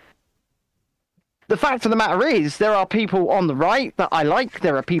the fact of the matter is, there are people on the right that I like.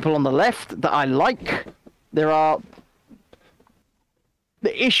 There are people on the left that I like. There are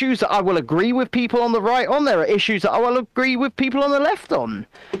the issues that I will agree with people on the right on. There are issues that I will agree with people on the left on.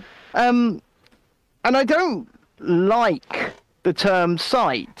 And I don't like the term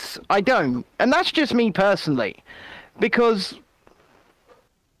sides. I don't. And that's just me personally. Because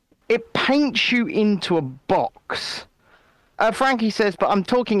it paints you into a box. Frankie says, but I'm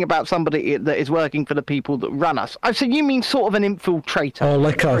talking about somebody that is working for the people that run us. Oh, so you mean sort of an infiltrator? Oh,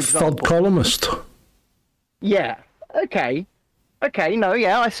 like a third columnist? Yeah. Okay. No,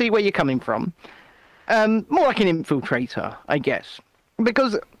 yeah, I see where you're coming from. More like an infiltrator, I guess.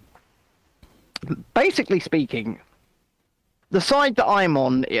 Because, basically speaking, the side that I'm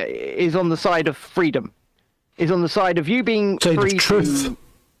on is on the side of freedom. Is on the side of you being free. Side of truth.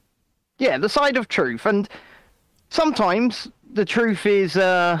 Yeah, the side of truth. And sometimes the truth is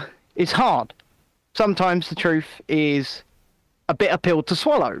hard. Sometimes the truth is a bitter pill to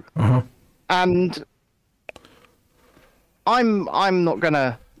swallow. Uh-huh. And I'm not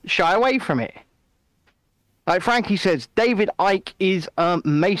gonna shy away from it. Like Frankie says, David Icke is a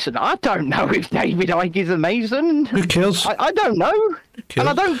Mason. I don't know if David Icke is a Mason. Who cares? I don't know. And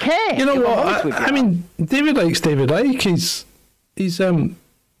I don't care. You know what? I mean, David Icke's David Icke.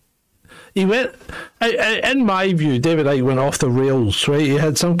 He went, in my view, David Icke went off the rails, right? He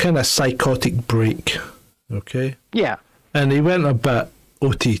had some kind of psychotic break, okay? Yeah. And he went a bit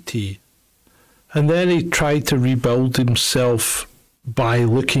OTT. And then he tried to rebuild himself by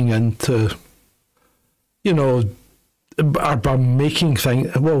looking into, or by making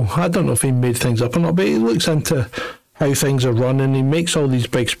things. Well, I don't know if he made things up or not, but he looks into how things are run, and he makes all these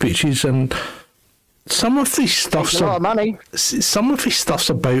big speeches, and some of these stuff's a lot of money. Some of his stuff's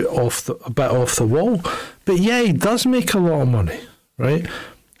a bit off the wall, but yeah, he does make a lot of money, right?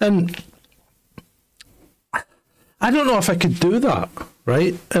 And I don't know if I could do that,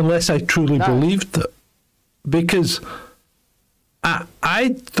 right? Unless I truly believed it, because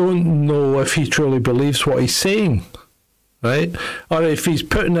I don't know if he truly believes what he's saying, right? Or if he's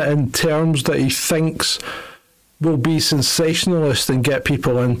putting it in terms that he thinks will be sensationalist and get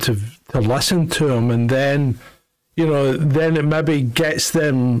people into to listen to him, and then then it maybe gets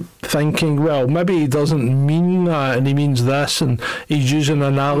them thinking, well, maybe he doesn't mean that and he means this, and he's using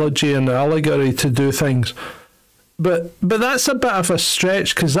analogy and allegory to do things. But that's a bit of a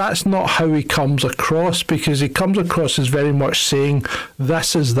stretch, because that's not how he comes across, because he comes across as very much saying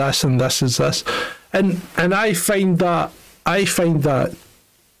this is this and this is this, and I find that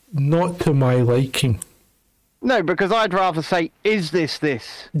not to my liking. No, because I'd rather say, is this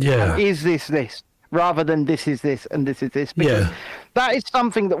this? Yeah. Is this this? Rather than this is this and this is this. Because that is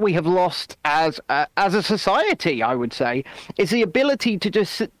something that we have lost as a society, I would say, is the ability to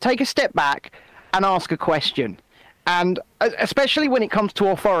just take a step back and ask a question. And especially when it comes to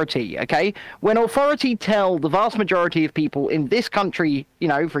authority, okay? When authority tell the vast majority of people in this country,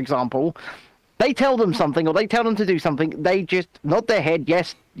 for example, they tell them something or they tell them to do something, they just nod their head,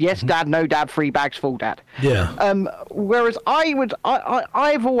 yes, dad, no dad, 3 bags full, dad. Yeah. Whereas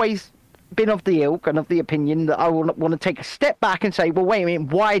I've always been of the ilk and of the opinion that I want to take a step back and say, well, wait a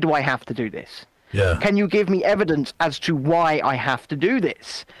minute, why do I have to do this? Yeah. Can you give me evidence as to why I have to do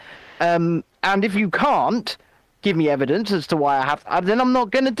this? And if you can't, give me evidence as to why I have, then I'm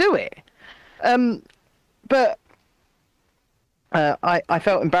not going to do it. But I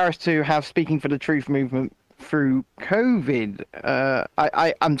felt embarrassed to have Speaking for the Truth movement through COVID.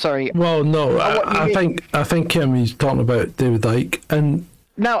 I'm sorry. Well, no, I think he's talking about David Icke, and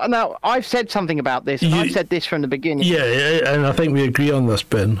now I've said something about this. And I've said this from the beginning. Yeah, and I think we agree on this,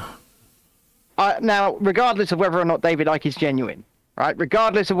 Ben. Now, regardless of whether or not David Icke is genuine, right?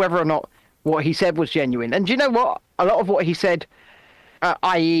 Regardless of whether or not what he said was genuine, and do you know what? A lot of what he said,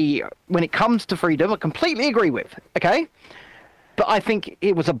 i.e., when it comes to freedom, I completely agree with. Okay, but I think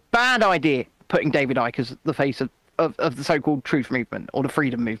it was a bad idea putting David Icke as the face of the so-called truth movement or the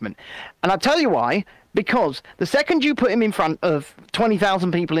freedom movement. And I'll tell you why. Because the second you put him in front of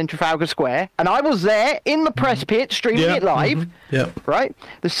 20,000 people in Trafalgar Square, and I was there in the press pit streaming it live, right?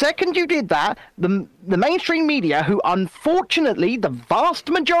 The second you did that, the mainstream media, who unfortunately the vast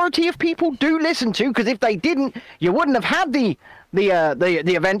majority of people do listen to, because if they didn't, you wouldn't have had the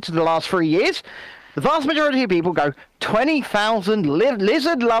event of the last 3 years. The vast majority of people go, 20,000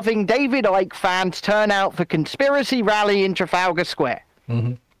 lizard-loving David Icke fans turn out for conspiracy rally in Trafalgar Square.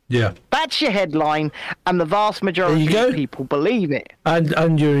 Mm-hmm. Yeah. That's your headline, and the vast majority of people believe it.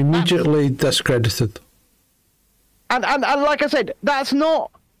 And you're immediately discredited. And like I said, that's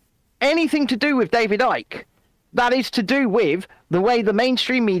not anything to do with David Icke. That is to do with the way the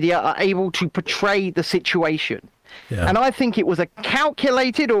mainstream media are able to portray the situation. Yeah. And I think it was a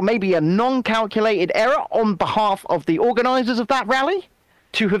calculated or maybe a non-calculated error on behalf of the organisers of that rally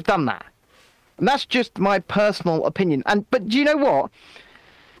to have done that. And that's just my personal opinion. But do you know what?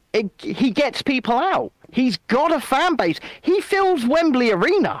 He gets people out. He's got a fan base. He fills Wembley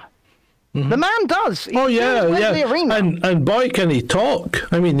Arena. Mm-hmm. The man does. He fills Wembley Arena. And boy, can he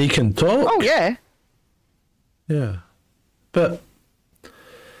talk. I mean, he can talk. Oh, yeah. Yeah. But,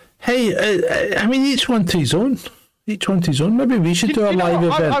 hey, I mean, each one to his own. Each one to his own. Maybe we should do a live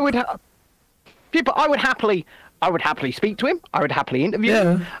event. I would happily speak to him. I would happily interview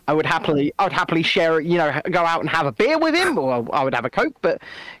him. I would happily share, go out and have a beer with him, or I would have a Coke. But,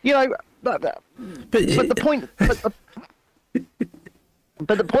 but the point, but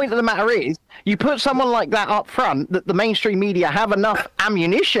the point of the matter is, you put someone like that up front that the mainstream media have enough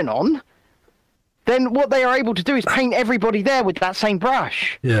ammunition on, then what they are able to do is paint everybody there with that same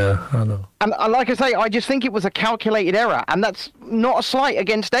brush. Yeah, I know. And like I say, I just think it was a calculated error, and that's not a slight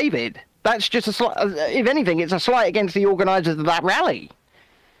against David. That's just a slight, if anything, it's a slight against the organisers of that rally,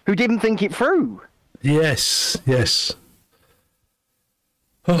 who didn't think it through. Yes.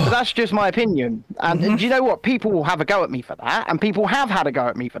 So that's just my opinion. And do you know what? People will have a go at me for that, and people have had a go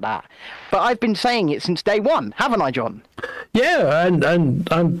at me for that. But I've been saying it since day one, haven't I, John? Yeah, and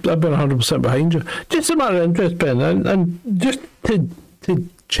I've been 100% behind you. Just a matter of interest, Ben, and just to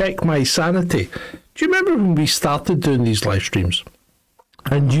check my sanity, do you remember when we started doing these live streams?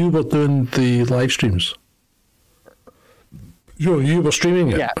 And you were doing the live streams. You were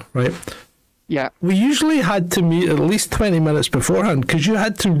streaming it, right? Yeah. We usually had to meet at least 20 minutes beforehand, because you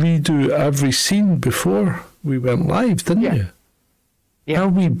had to redo every scene before we went live, didn't you? Yeah. Are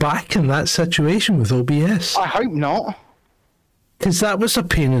we back in that situation with OBS? I hope not. Because that was a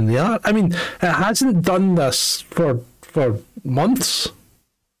pain in the arse. I mean, it hasn't done this for months.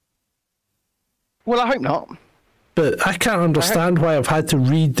 Well, I hope not. But I can't understand why I've had to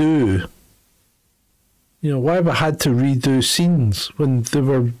redo. Why have I had to redo scenes when they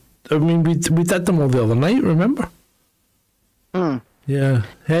were? I mean, we did them all the other night. Remember? Yeah.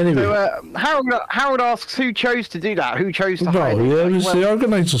 Anyway. So Harold asks who chose to do that. Who chose to hire? It was the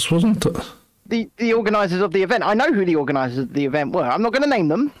organisers, wasn't it? The organisers of the event. I know who the organisers of the event were. I'm not going to name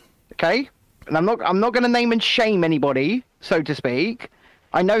them. Okay. And I'm not going to name and shame anybody, so to speak.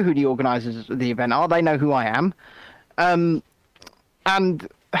 I know who the organisers of the event are. They know who I am. And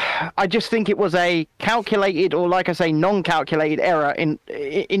I just think it was a calculated, or like I say, non-calculated error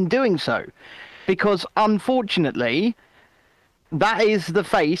in doing so. Because unfortunately, that is the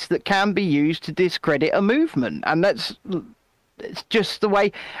face that can be used to discredit a movement. And it's just the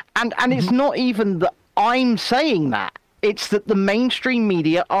way. And it's not even that I'm saying that. It's that the mainstream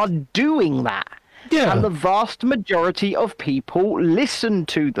media are doing that. Yeah. And the vast majority of people listen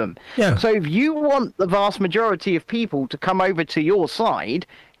to them. Yeah. So if you want the vast majority of people to come over to your side,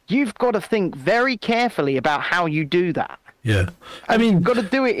 you've got to think very carefully about how you do that. Yeah. You've got to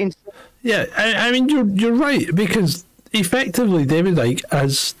do it in... Yeah, I mean, you're right, because effectively David Icke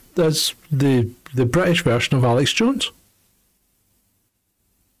is the British version of Alex Jones.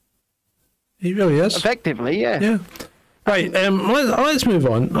 He really is. Effectively, yeah. Yeah. Right, let's move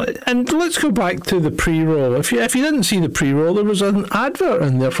on, and let's go back to the pre-roll. If you didn't see the pre-roll, there was an advert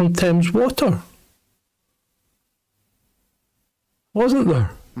in there from Thames Water. wasn't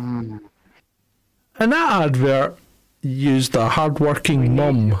there? Mm. And that advert used a hard-working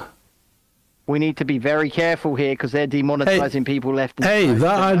mum. We need to be very careful here because they're demonetising people left and Hey, right.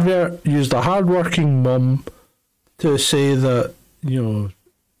 that advert used a hard-working mum to say that,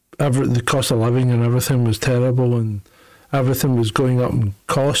 the cost of living and everything was terrible and everything was going up in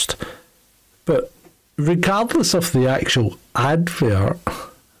cost. But regardless of the actual advert,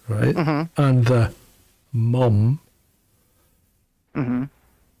 right, and the mum,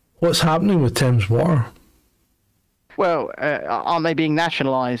 what's happening with Thames Water? Well, aren't they being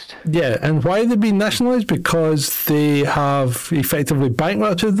nationalised? Yeah, and why are they being nationalised? Because they have effectively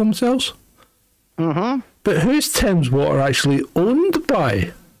bankrupted themselves? Mm-hmm. But who's Thames Water actually owned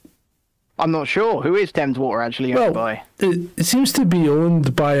by? I'm not sure. Who is Thames Water actually owned by? It seems to be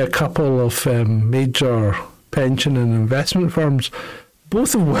owned by a couple of major pension and investment firms,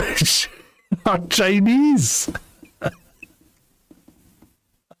 both of which are Chinese.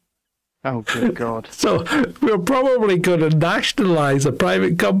 Oh, good God. So we're probably going to nationalise a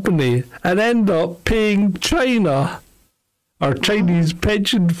private company and end up paying China or Chinese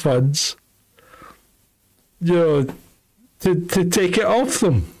pension funds, to take it off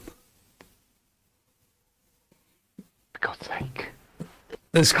them. For God's sake.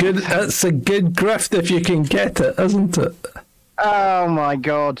 It's good. That's a good grift if you can get it, isn't it? Oh, my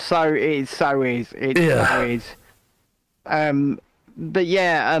God. So is. So is. But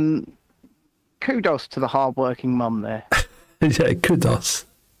yeah, kudos to the hard-working mum there. Yeah, kudos.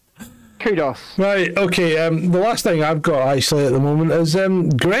 Kudos. Right, okay, the last thing I've got actually at the moment is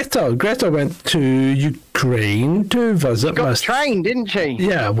Greta. Greta went to Ukraine to visit Got trained, didn't she?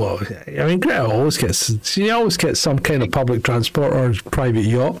 Yeah, well, I mean, Greta always gets some kind of public transport or private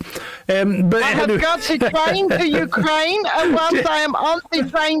yacht. But I have got to train to Ukraine, and whilst I am on the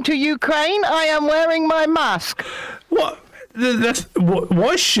train to Ukraine, I am wearing my mask. What?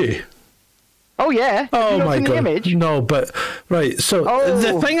 Was she? Oh yeah. Oh my God. The image? No, but right. So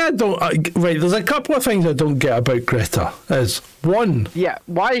the thing I don't there's a couple of things I don't get about Greta. Is one, yeah,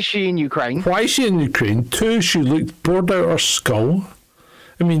 why is she in Ukraine? Why is she in Ukraine? Two, she looked bored out her skull.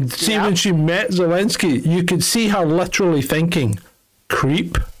 I mean, see, when she met Zelensky, you could see her literally thinking,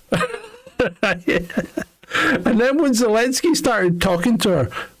 "Creep." And then when Zelensky started talking to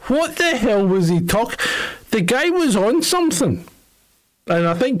her, what the hell was he talking? The guy was on something. And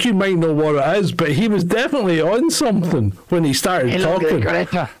I think you might know what it is, but he was definitely on something when he started talking.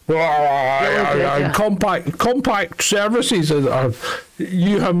 Compact services.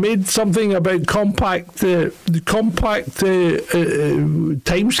 You have made something about compact time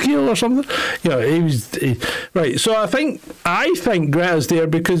scale or something. Right. So I think Greta's there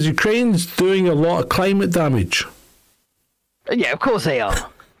because Ukraine's doing a lot of climate damage. Yeah, of course they are.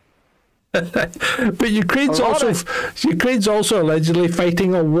 But Ukraine's also allegedly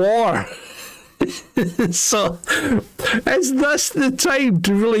fighting a war. So is this the time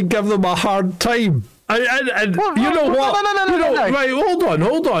to really give them a hard time? And well, you know what? No. Right, hold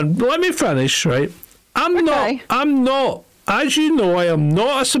on. Let me finish, right? I'm not, as you know, I am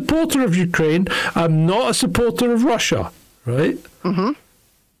not a supporter of Ukraine. I'm not a supporter of Russia, right? Mm-hmm.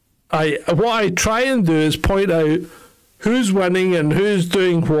 What I try and do is point out who's winning and who's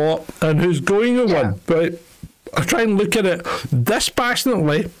doing what and who's going to win. But I try and look at it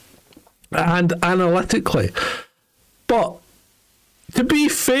dispassionately and analytically. But to be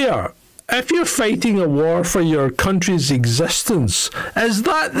fair, if you're fighting a war for your country's existence, is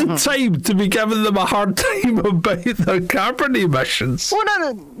that the time to be giving them a hard time about their carbon emissions?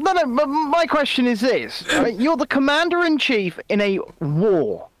 Well, no. But my question is this: you're the commander-in-chief in a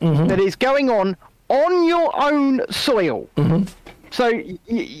war that is going on your own soil. So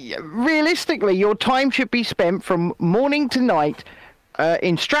realistically, your time should be spent from morning to night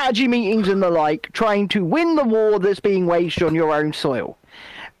in strategy meetings and the like, trying to win the war that's being waged on your own soil.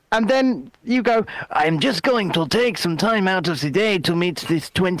 And then you go, I'm just going to take some time out of the day to meet this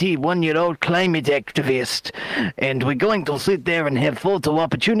 21-year-old climate activist. And we're going to sit there and have photo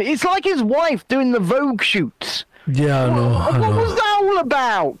opportunity. It's like his wife doing the Vogue shoots. Yeah, I know. What was that all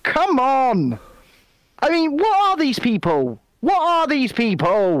about? Come on. I mean, what are these people? Yeah.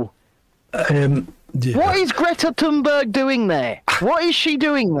 What is Greta Thunberg doing there? What is she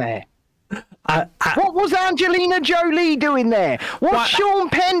doing there? What was Angelina Jolie doing there? What's Sean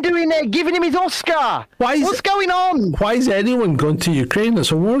Penn doing there, giving him his Oscar? What's going on? Why is anyone going to Ukraine?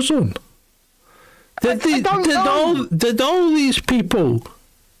 It's a war zone. Did all these people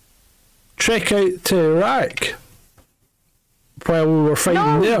trek out to Iraq while we were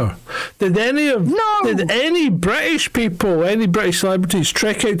fighting there? Did any British people, any British celebrities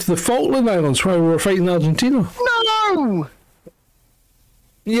trek out to the Falkland Islands while we were fighting Argentina? No!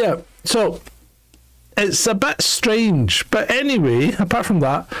 Yeah, so it's a bit strange. But anyway, apart from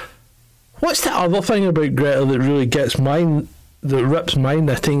that, what's the other thing about Greta that really that rips my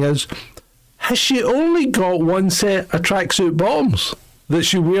knitting is, has she only got one set of tracksuit bottoms that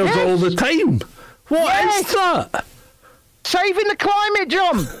she wears all the time? What is that? Saving the climate,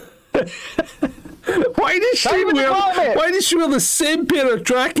 John. Why does she wear the same pair of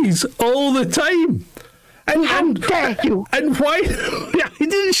trackies all the time? How dare you? And why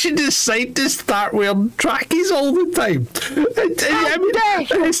didn't she decide to start wearing trackies all the time? Dare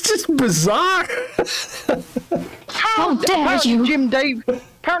you? It's just bizarre. How dare you?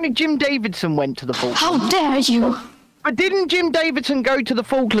 Apparently Jim Davidson went to the Falklands. How dare you? But didn't Jim Davidson go to the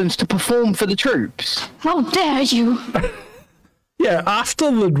Falklands to perform for the troops? How dare you? Yeah,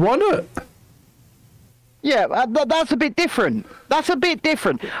 after they'd won it. Yeah, that's a bit different. That's a bit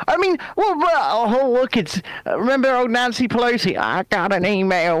different. I mean, look, remember old Nancy Pelosi? I got an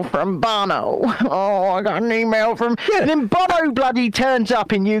email from Bono. Oh, I got an email from... And then Bono bloody turns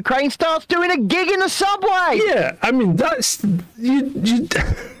up in Ukraine, starts doing a gig in the subway. Yeah, I mean, that's... You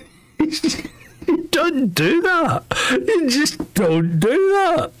don't do that. You just don't do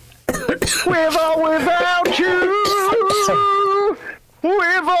that. With or without you.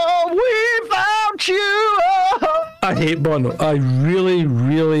 With or without you. I hate Bono. I really,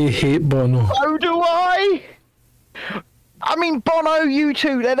 really hate Bono. So do I. I mean, Bono,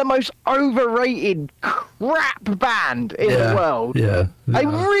 U2, they're the most overrated crap band in the world. Yeah. They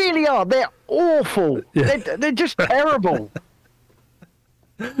really are. They're awful. Yeah. They're just terrible.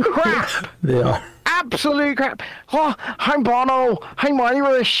 Crap. They are. Absolute crap. Oh, I'm Bono. I'm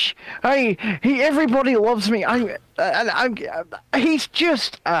Irish. Everybody loves me. He's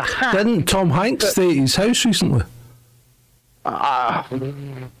just a hack. Didn't Tom Hanks stay at his house recently?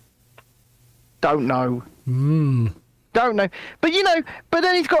 Don't know. Don't know. But but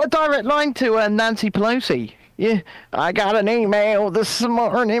then he's got a direct line to Nancy Pelosi. Yeah, I got an email this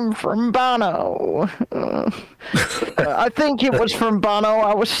morning from Bono. I think it was from Bono.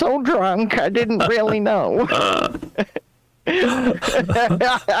 I was so drunk, I didn't really know. Yeah,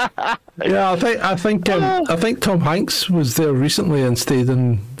 I think Tom Hanks was there recently and stayed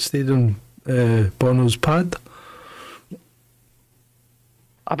in Bono's pad.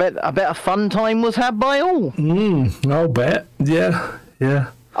 I bet a fun time was had by all. I'll bet. Yeah.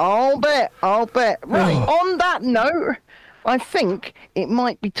 I'll bet. Right, on that note, I think it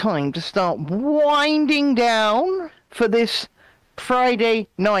might be time to start winding down for this Friday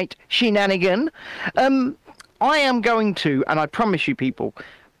night shenanigan. I am going to, and I promise you people,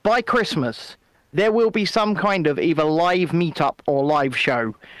 by Christmas, there will be some kind of either live meetup or live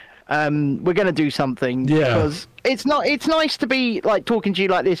show. We're going to do something because it's nice to be like talking to you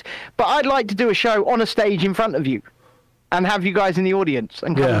like this, but I'd like to do a show on a stage in front of you and have you guys in the audience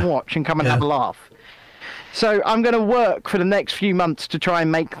and come and watch and come and have a laugh. So I'm going to work for the next few months to try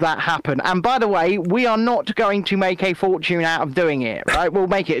and make that happen. And by the way, we are not going to make a fortune out of doing it, right? We'll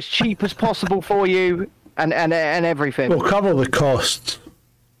make it as cheap as possible for you and everything. We'll cover the costs.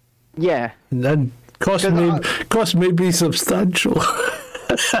 Yeah. And then cost may be substantial.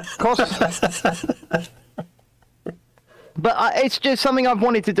 But it's just something I've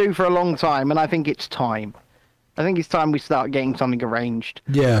wanted to do for a long time, and I think it's time. I think it's time we start getting something arranged.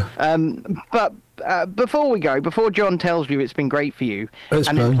 Yeah. But before John tells you it's been great for you,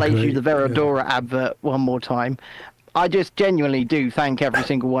 and then plays you the Veradora advert one more time, I just genuinely do thank every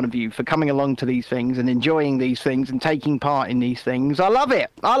single one of you for coming along to these things and enjoying these things and taking part in these things. I love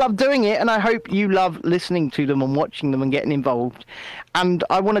it. I love doing it, and I hope you love listening to them and watching them and getting involved. And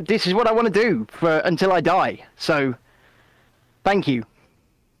this is what I want to do until I die. So, thank you.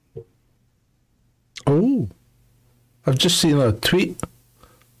 Oh, I've just seen a tweet.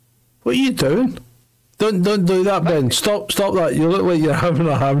 What are you doing? Don't do that, Ben. Stop that. You look like you're having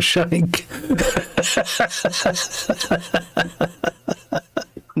a ham shank.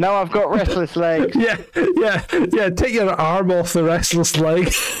 No, I've got restless legs. Yeah. Take your arm off the restless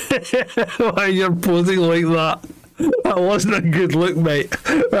leg while you're posing like that. That wasn't a good look, mate.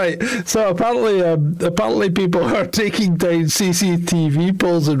 Right. So apparently people are taking down CCTV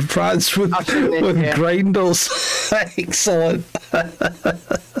poles in France with grinders. Excellent.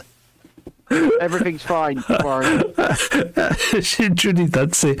 Everything's fine. Don't worry. Judy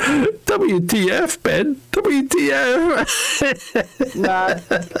did say, WTF, Ben? WTF? Nah.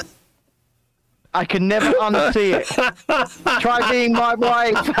 I can never unsee it. Try being my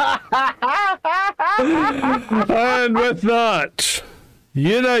wife. And with that,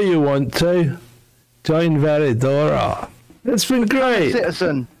 you know you want to join Veradora. It's been great.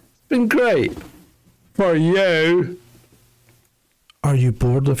 Citizen. It's been great for you. Are you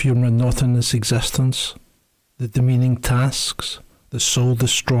bored of your monotonous existence? The demeaning tasks, the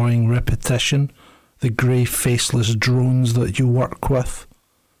soul-destroying repetition, the grey faceless drones that you work with?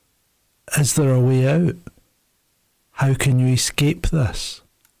 Is there a way out? How can you escape this?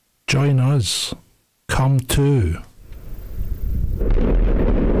 Join us. Come too.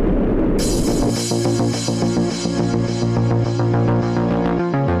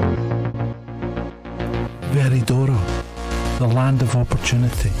 Veridora, the land of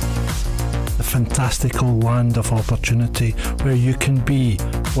opportunity. The fantastical land of opportunity where you can be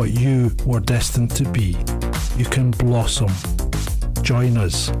what you were destined to be. You can blossom. Join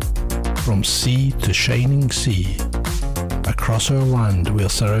us. From sea to shining sea. Across our land we are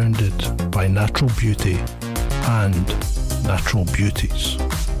surrounded by natural beauty and natural beauties.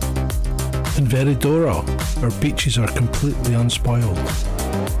 In Veridora, our beaches are completely unspoiled,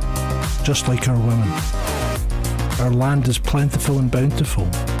 just like our women. Our land is plentiful and bountiful.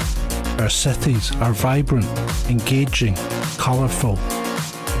 Our cities are vibrant, engaging, colourful,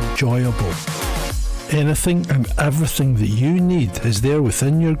 enjoyable. Anything and everything that you need is there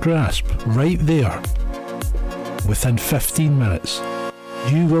within your grasp, right there. Within 15 minutes.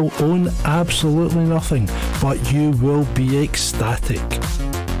 You will own absolutely nothing, but you will be ecstatic.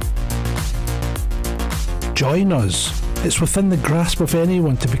 Join us. It's within the grasp of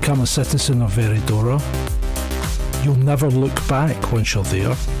anyone to become a citizen of Veridora. You'll never look back once you're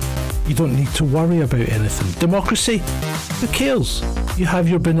there. You don't need to worry about anything. Democracy? Who cares? You have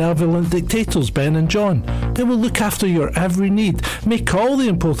your benevolent dictators, Ben and John. They will look after your every need, make all the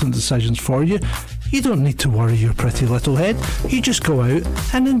important decisions for you. You don't need to worry your pretty little head. You just go out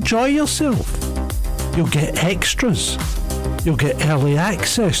and enjoy yourself. You'll get extras. You'll get early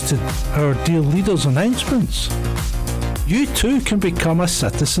access to our dear leaders' announcements. You too can become a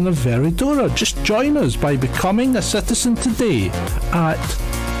citizen of Veridora. Just join us by becoming a citizen today at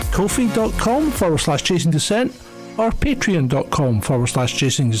ko-fi.com/Chasing Descent or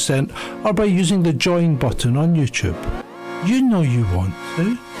patreon.com/Chasing Descent or by using the join button on YouTube. You know you want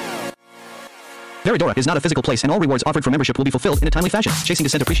to. Veridora is not a physical place, and all rewards offered for membership will be fulfilled in a timely fashion. Chasing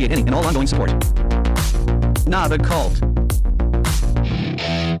Descent appreciate any and all ongoing support. Not a cult.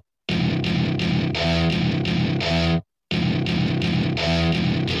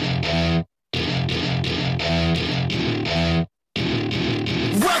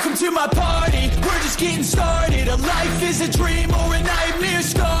 Welcome to my party, we're just getting started. A life is a dream or a nightmare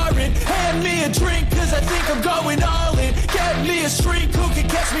scarring. Hand me a drink cause I think I'm going all in. Get me a shrink who can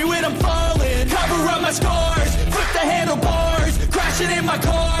catch me when I'm falling. Cover up my scars, flip the handlebars. Crashing in my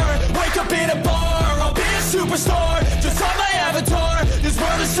car, wake up in a bar. I'll be a superstar, just on my avatar. This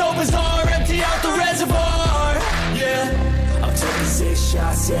world is so bizarre, empty out the reservoir. Yeah. I'm taking 6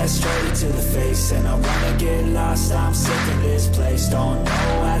 shots, yeah, straight to the face. And I wanna get lost, I'm sick of this place. Don't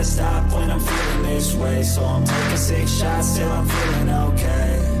know how to stop when I'm feeling this way. So I'm taking 6 shots till I'm feeling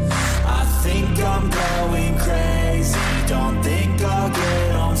okay. I think I'm going crazy, don't think I'll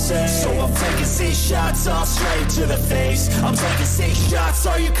get on safe. So I'm taking 6 shots, all straight to the face. I'm taking 6 shots,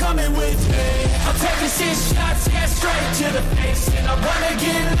 are you coming with me? I'm taking 6 shots, yeah, straight to the face. And I wanna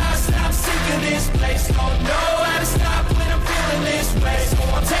get lost, I'm sick of this place. Don't know how to stop when I'm feeling this way. So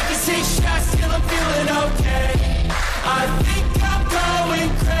I'm taking 6 shots till I'm feeling okay. I think I'm going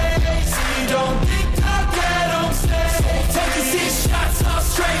crazy, don't think I'll get on safe. So I'm taking 6 shots, all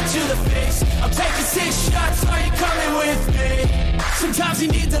straight to the face. I'm taking 6 shots, are you coming with me? Sometimes you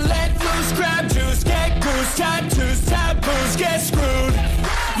need to let loose, grab juice, get goose, tattoos, taboos, get screwed.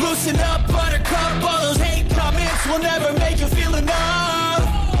 Loosen up, buttercup, all those hate comments will never make you feel enough.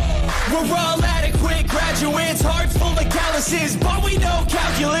 We're all adequate graduates, hearts full of calluses, but we know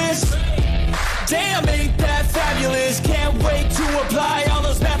calculus. Damn, ain't that fabulous? Can't wait to apply all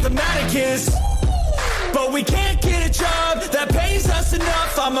those mathematicus. But we can't get a job that pays us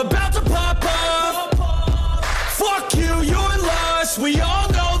enough. I'm about to pop up. Fuck you, you're lost. We all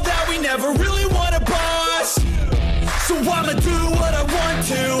know that we never really want a boss. So I'ma do what I want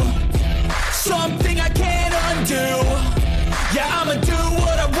to. Something I can't undo. Yeah, I'ma do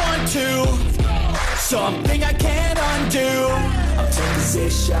what I want to. Something I can't undo. I'm taking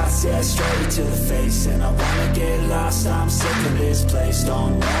 6 shots, yeah, straight to the face. And I wanna get lost, I'm sick of this place.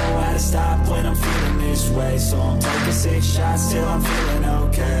 Don't know how to stop when I'm feeling this way. So I'm taking 6 shots till I'm feeling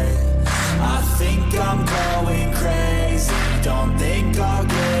okay. I think I'm going crazy, don't think I'll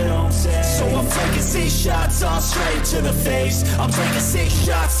get home safe. So I'm taking 6 shots, all straight to the face. I'm taking 6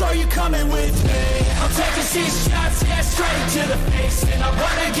 shots, are you coming with me? I'm taking 6 shots, yeah, straight to the face. And I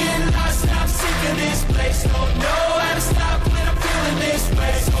wanna get lost, I'm sick of this place. Don't know how to stop when I'm feeling this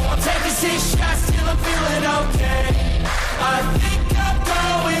way. So I'm taking 6 shots till I'm feeling okay. I think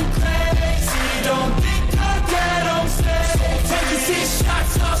going crazy. Don't think I'll get on stage. Taking 6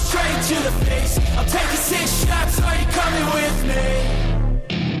 shots, all straight to the face. I'm taking 6 shots, are you coming with me?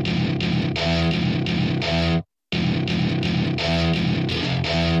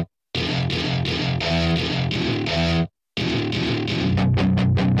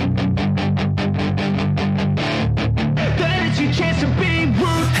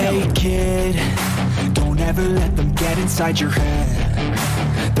 Hey kid, don't ever let them get inside your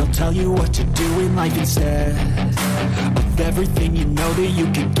head. They'll tell you what to do in life instead of everything you know that you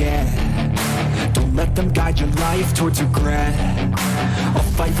could get. Don't let them guide your life towards regret. I'll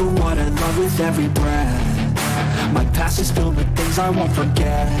fight for what I love with every breath. My past is filled with things I won't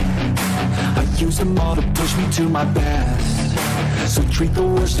forget. I use them all to push me to my best. So treat the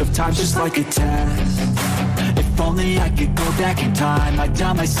worst of times just like a test. If only I could go back in time, I'd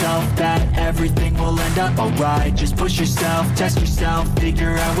tell myself that everything will end up alright. Just push yourself, test yourself,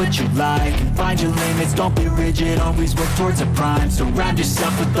 figure out what you like, and find your limits, don't be rigid, always work towards a prime. Surround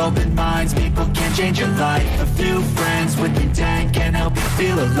yourself with open minds, people can change your life. A few friends with intent can help you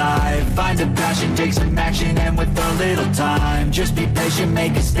feel alive. Find a passion, take some action, and with a little time, just be patient,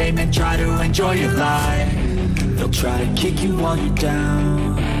 make a statement, try to enjoy your life. They'll try to kick you while you're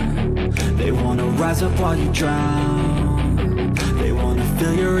down. They wanna rise up while you drown. They wanna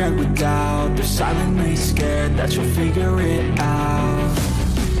fill your head with doubt. They're silently scared that you'll figure it out.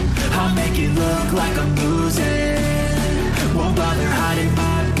 I'll make it look like I'm losing. Won't bother hiding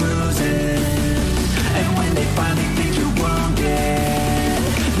my bruises. And when they finally think you're wounded,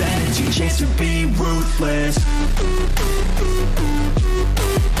 then it's your chance to be ruthless.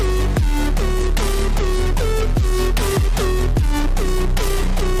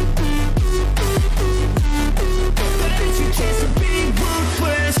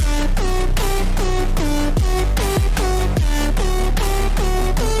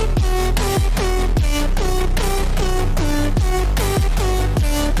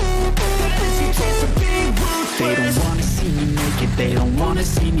 They don't wanna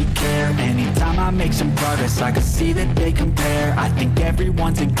see me care. Anytime I make some progress, I can see that they compare. I think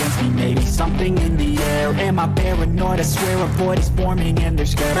everyone's against me, maybe something in the air. Am I paranoid? I swear a void is forming and they're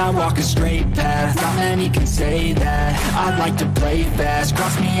scared. I walk a straight path, not many can say that. I like to play fast,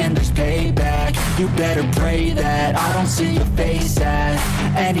 cross me and there's payback. You better pray that I don't see your face at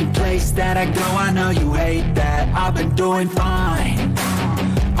any place that I go. I know you hate that. I've been doing fine,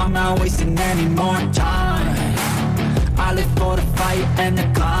 I'm not wasting any more time. I live for the fight and the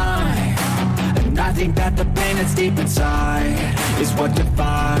climb, and I think that the pain that's deep inside is what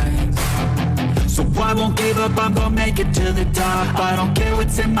defines. So I won't give up, I'm gonna make it to the top. I don't care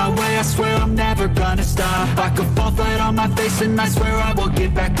what's in my way, I swear I'm never gonna stop. I could fall flat on my face and I swear I will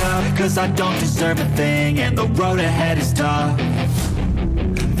get back up, cause I don't deserve a thing and the road ahead is tough.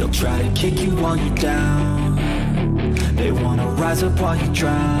 They'll try to kick you while you're down. They wanna rise up while you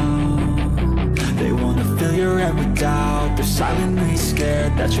drown. They wanna fill your head with doubt. They're silently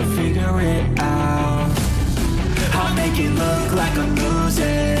scared that you'll figure it out. I'll make it look like I'm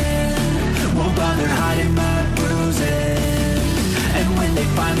losing. Won't bother hiding my bruises. And when they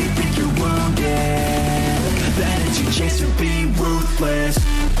finally think you're wounded, then it's your chance to be ruthless.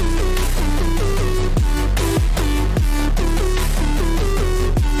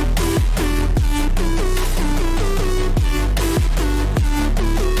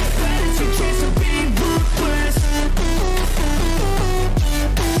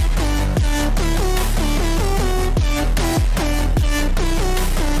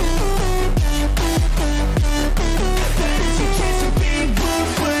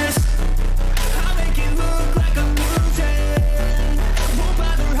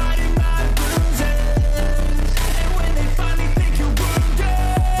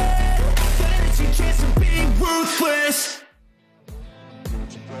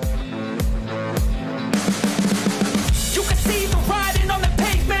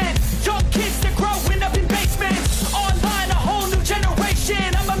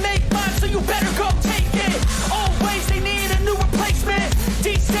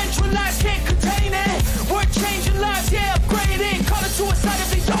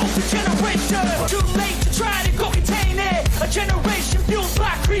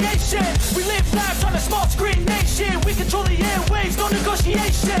 We live lives on a small screen nation. We control the airwaves, no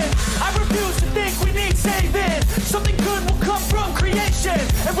negotiation. I refuse to think we need saving. Something good will come from creation.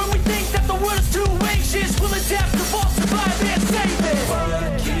 And when we think that the world is too anxious, we'll adapt, evolve, survive, and save it.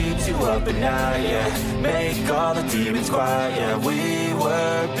 What keeps you up at night, yeah? Make all the demons quiet, yeah. We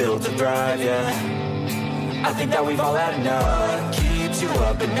were built to thrive, yeah. I think that we've all had enough. What keeps you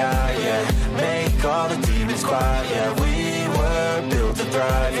up at night, yeah? Make all the demons quiet, yeah. We were built to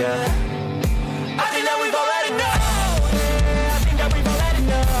drive, yeah.